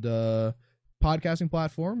and podcasting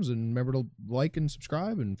platforms. And remember to like and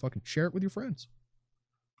subscribe and fucking share it with your friends.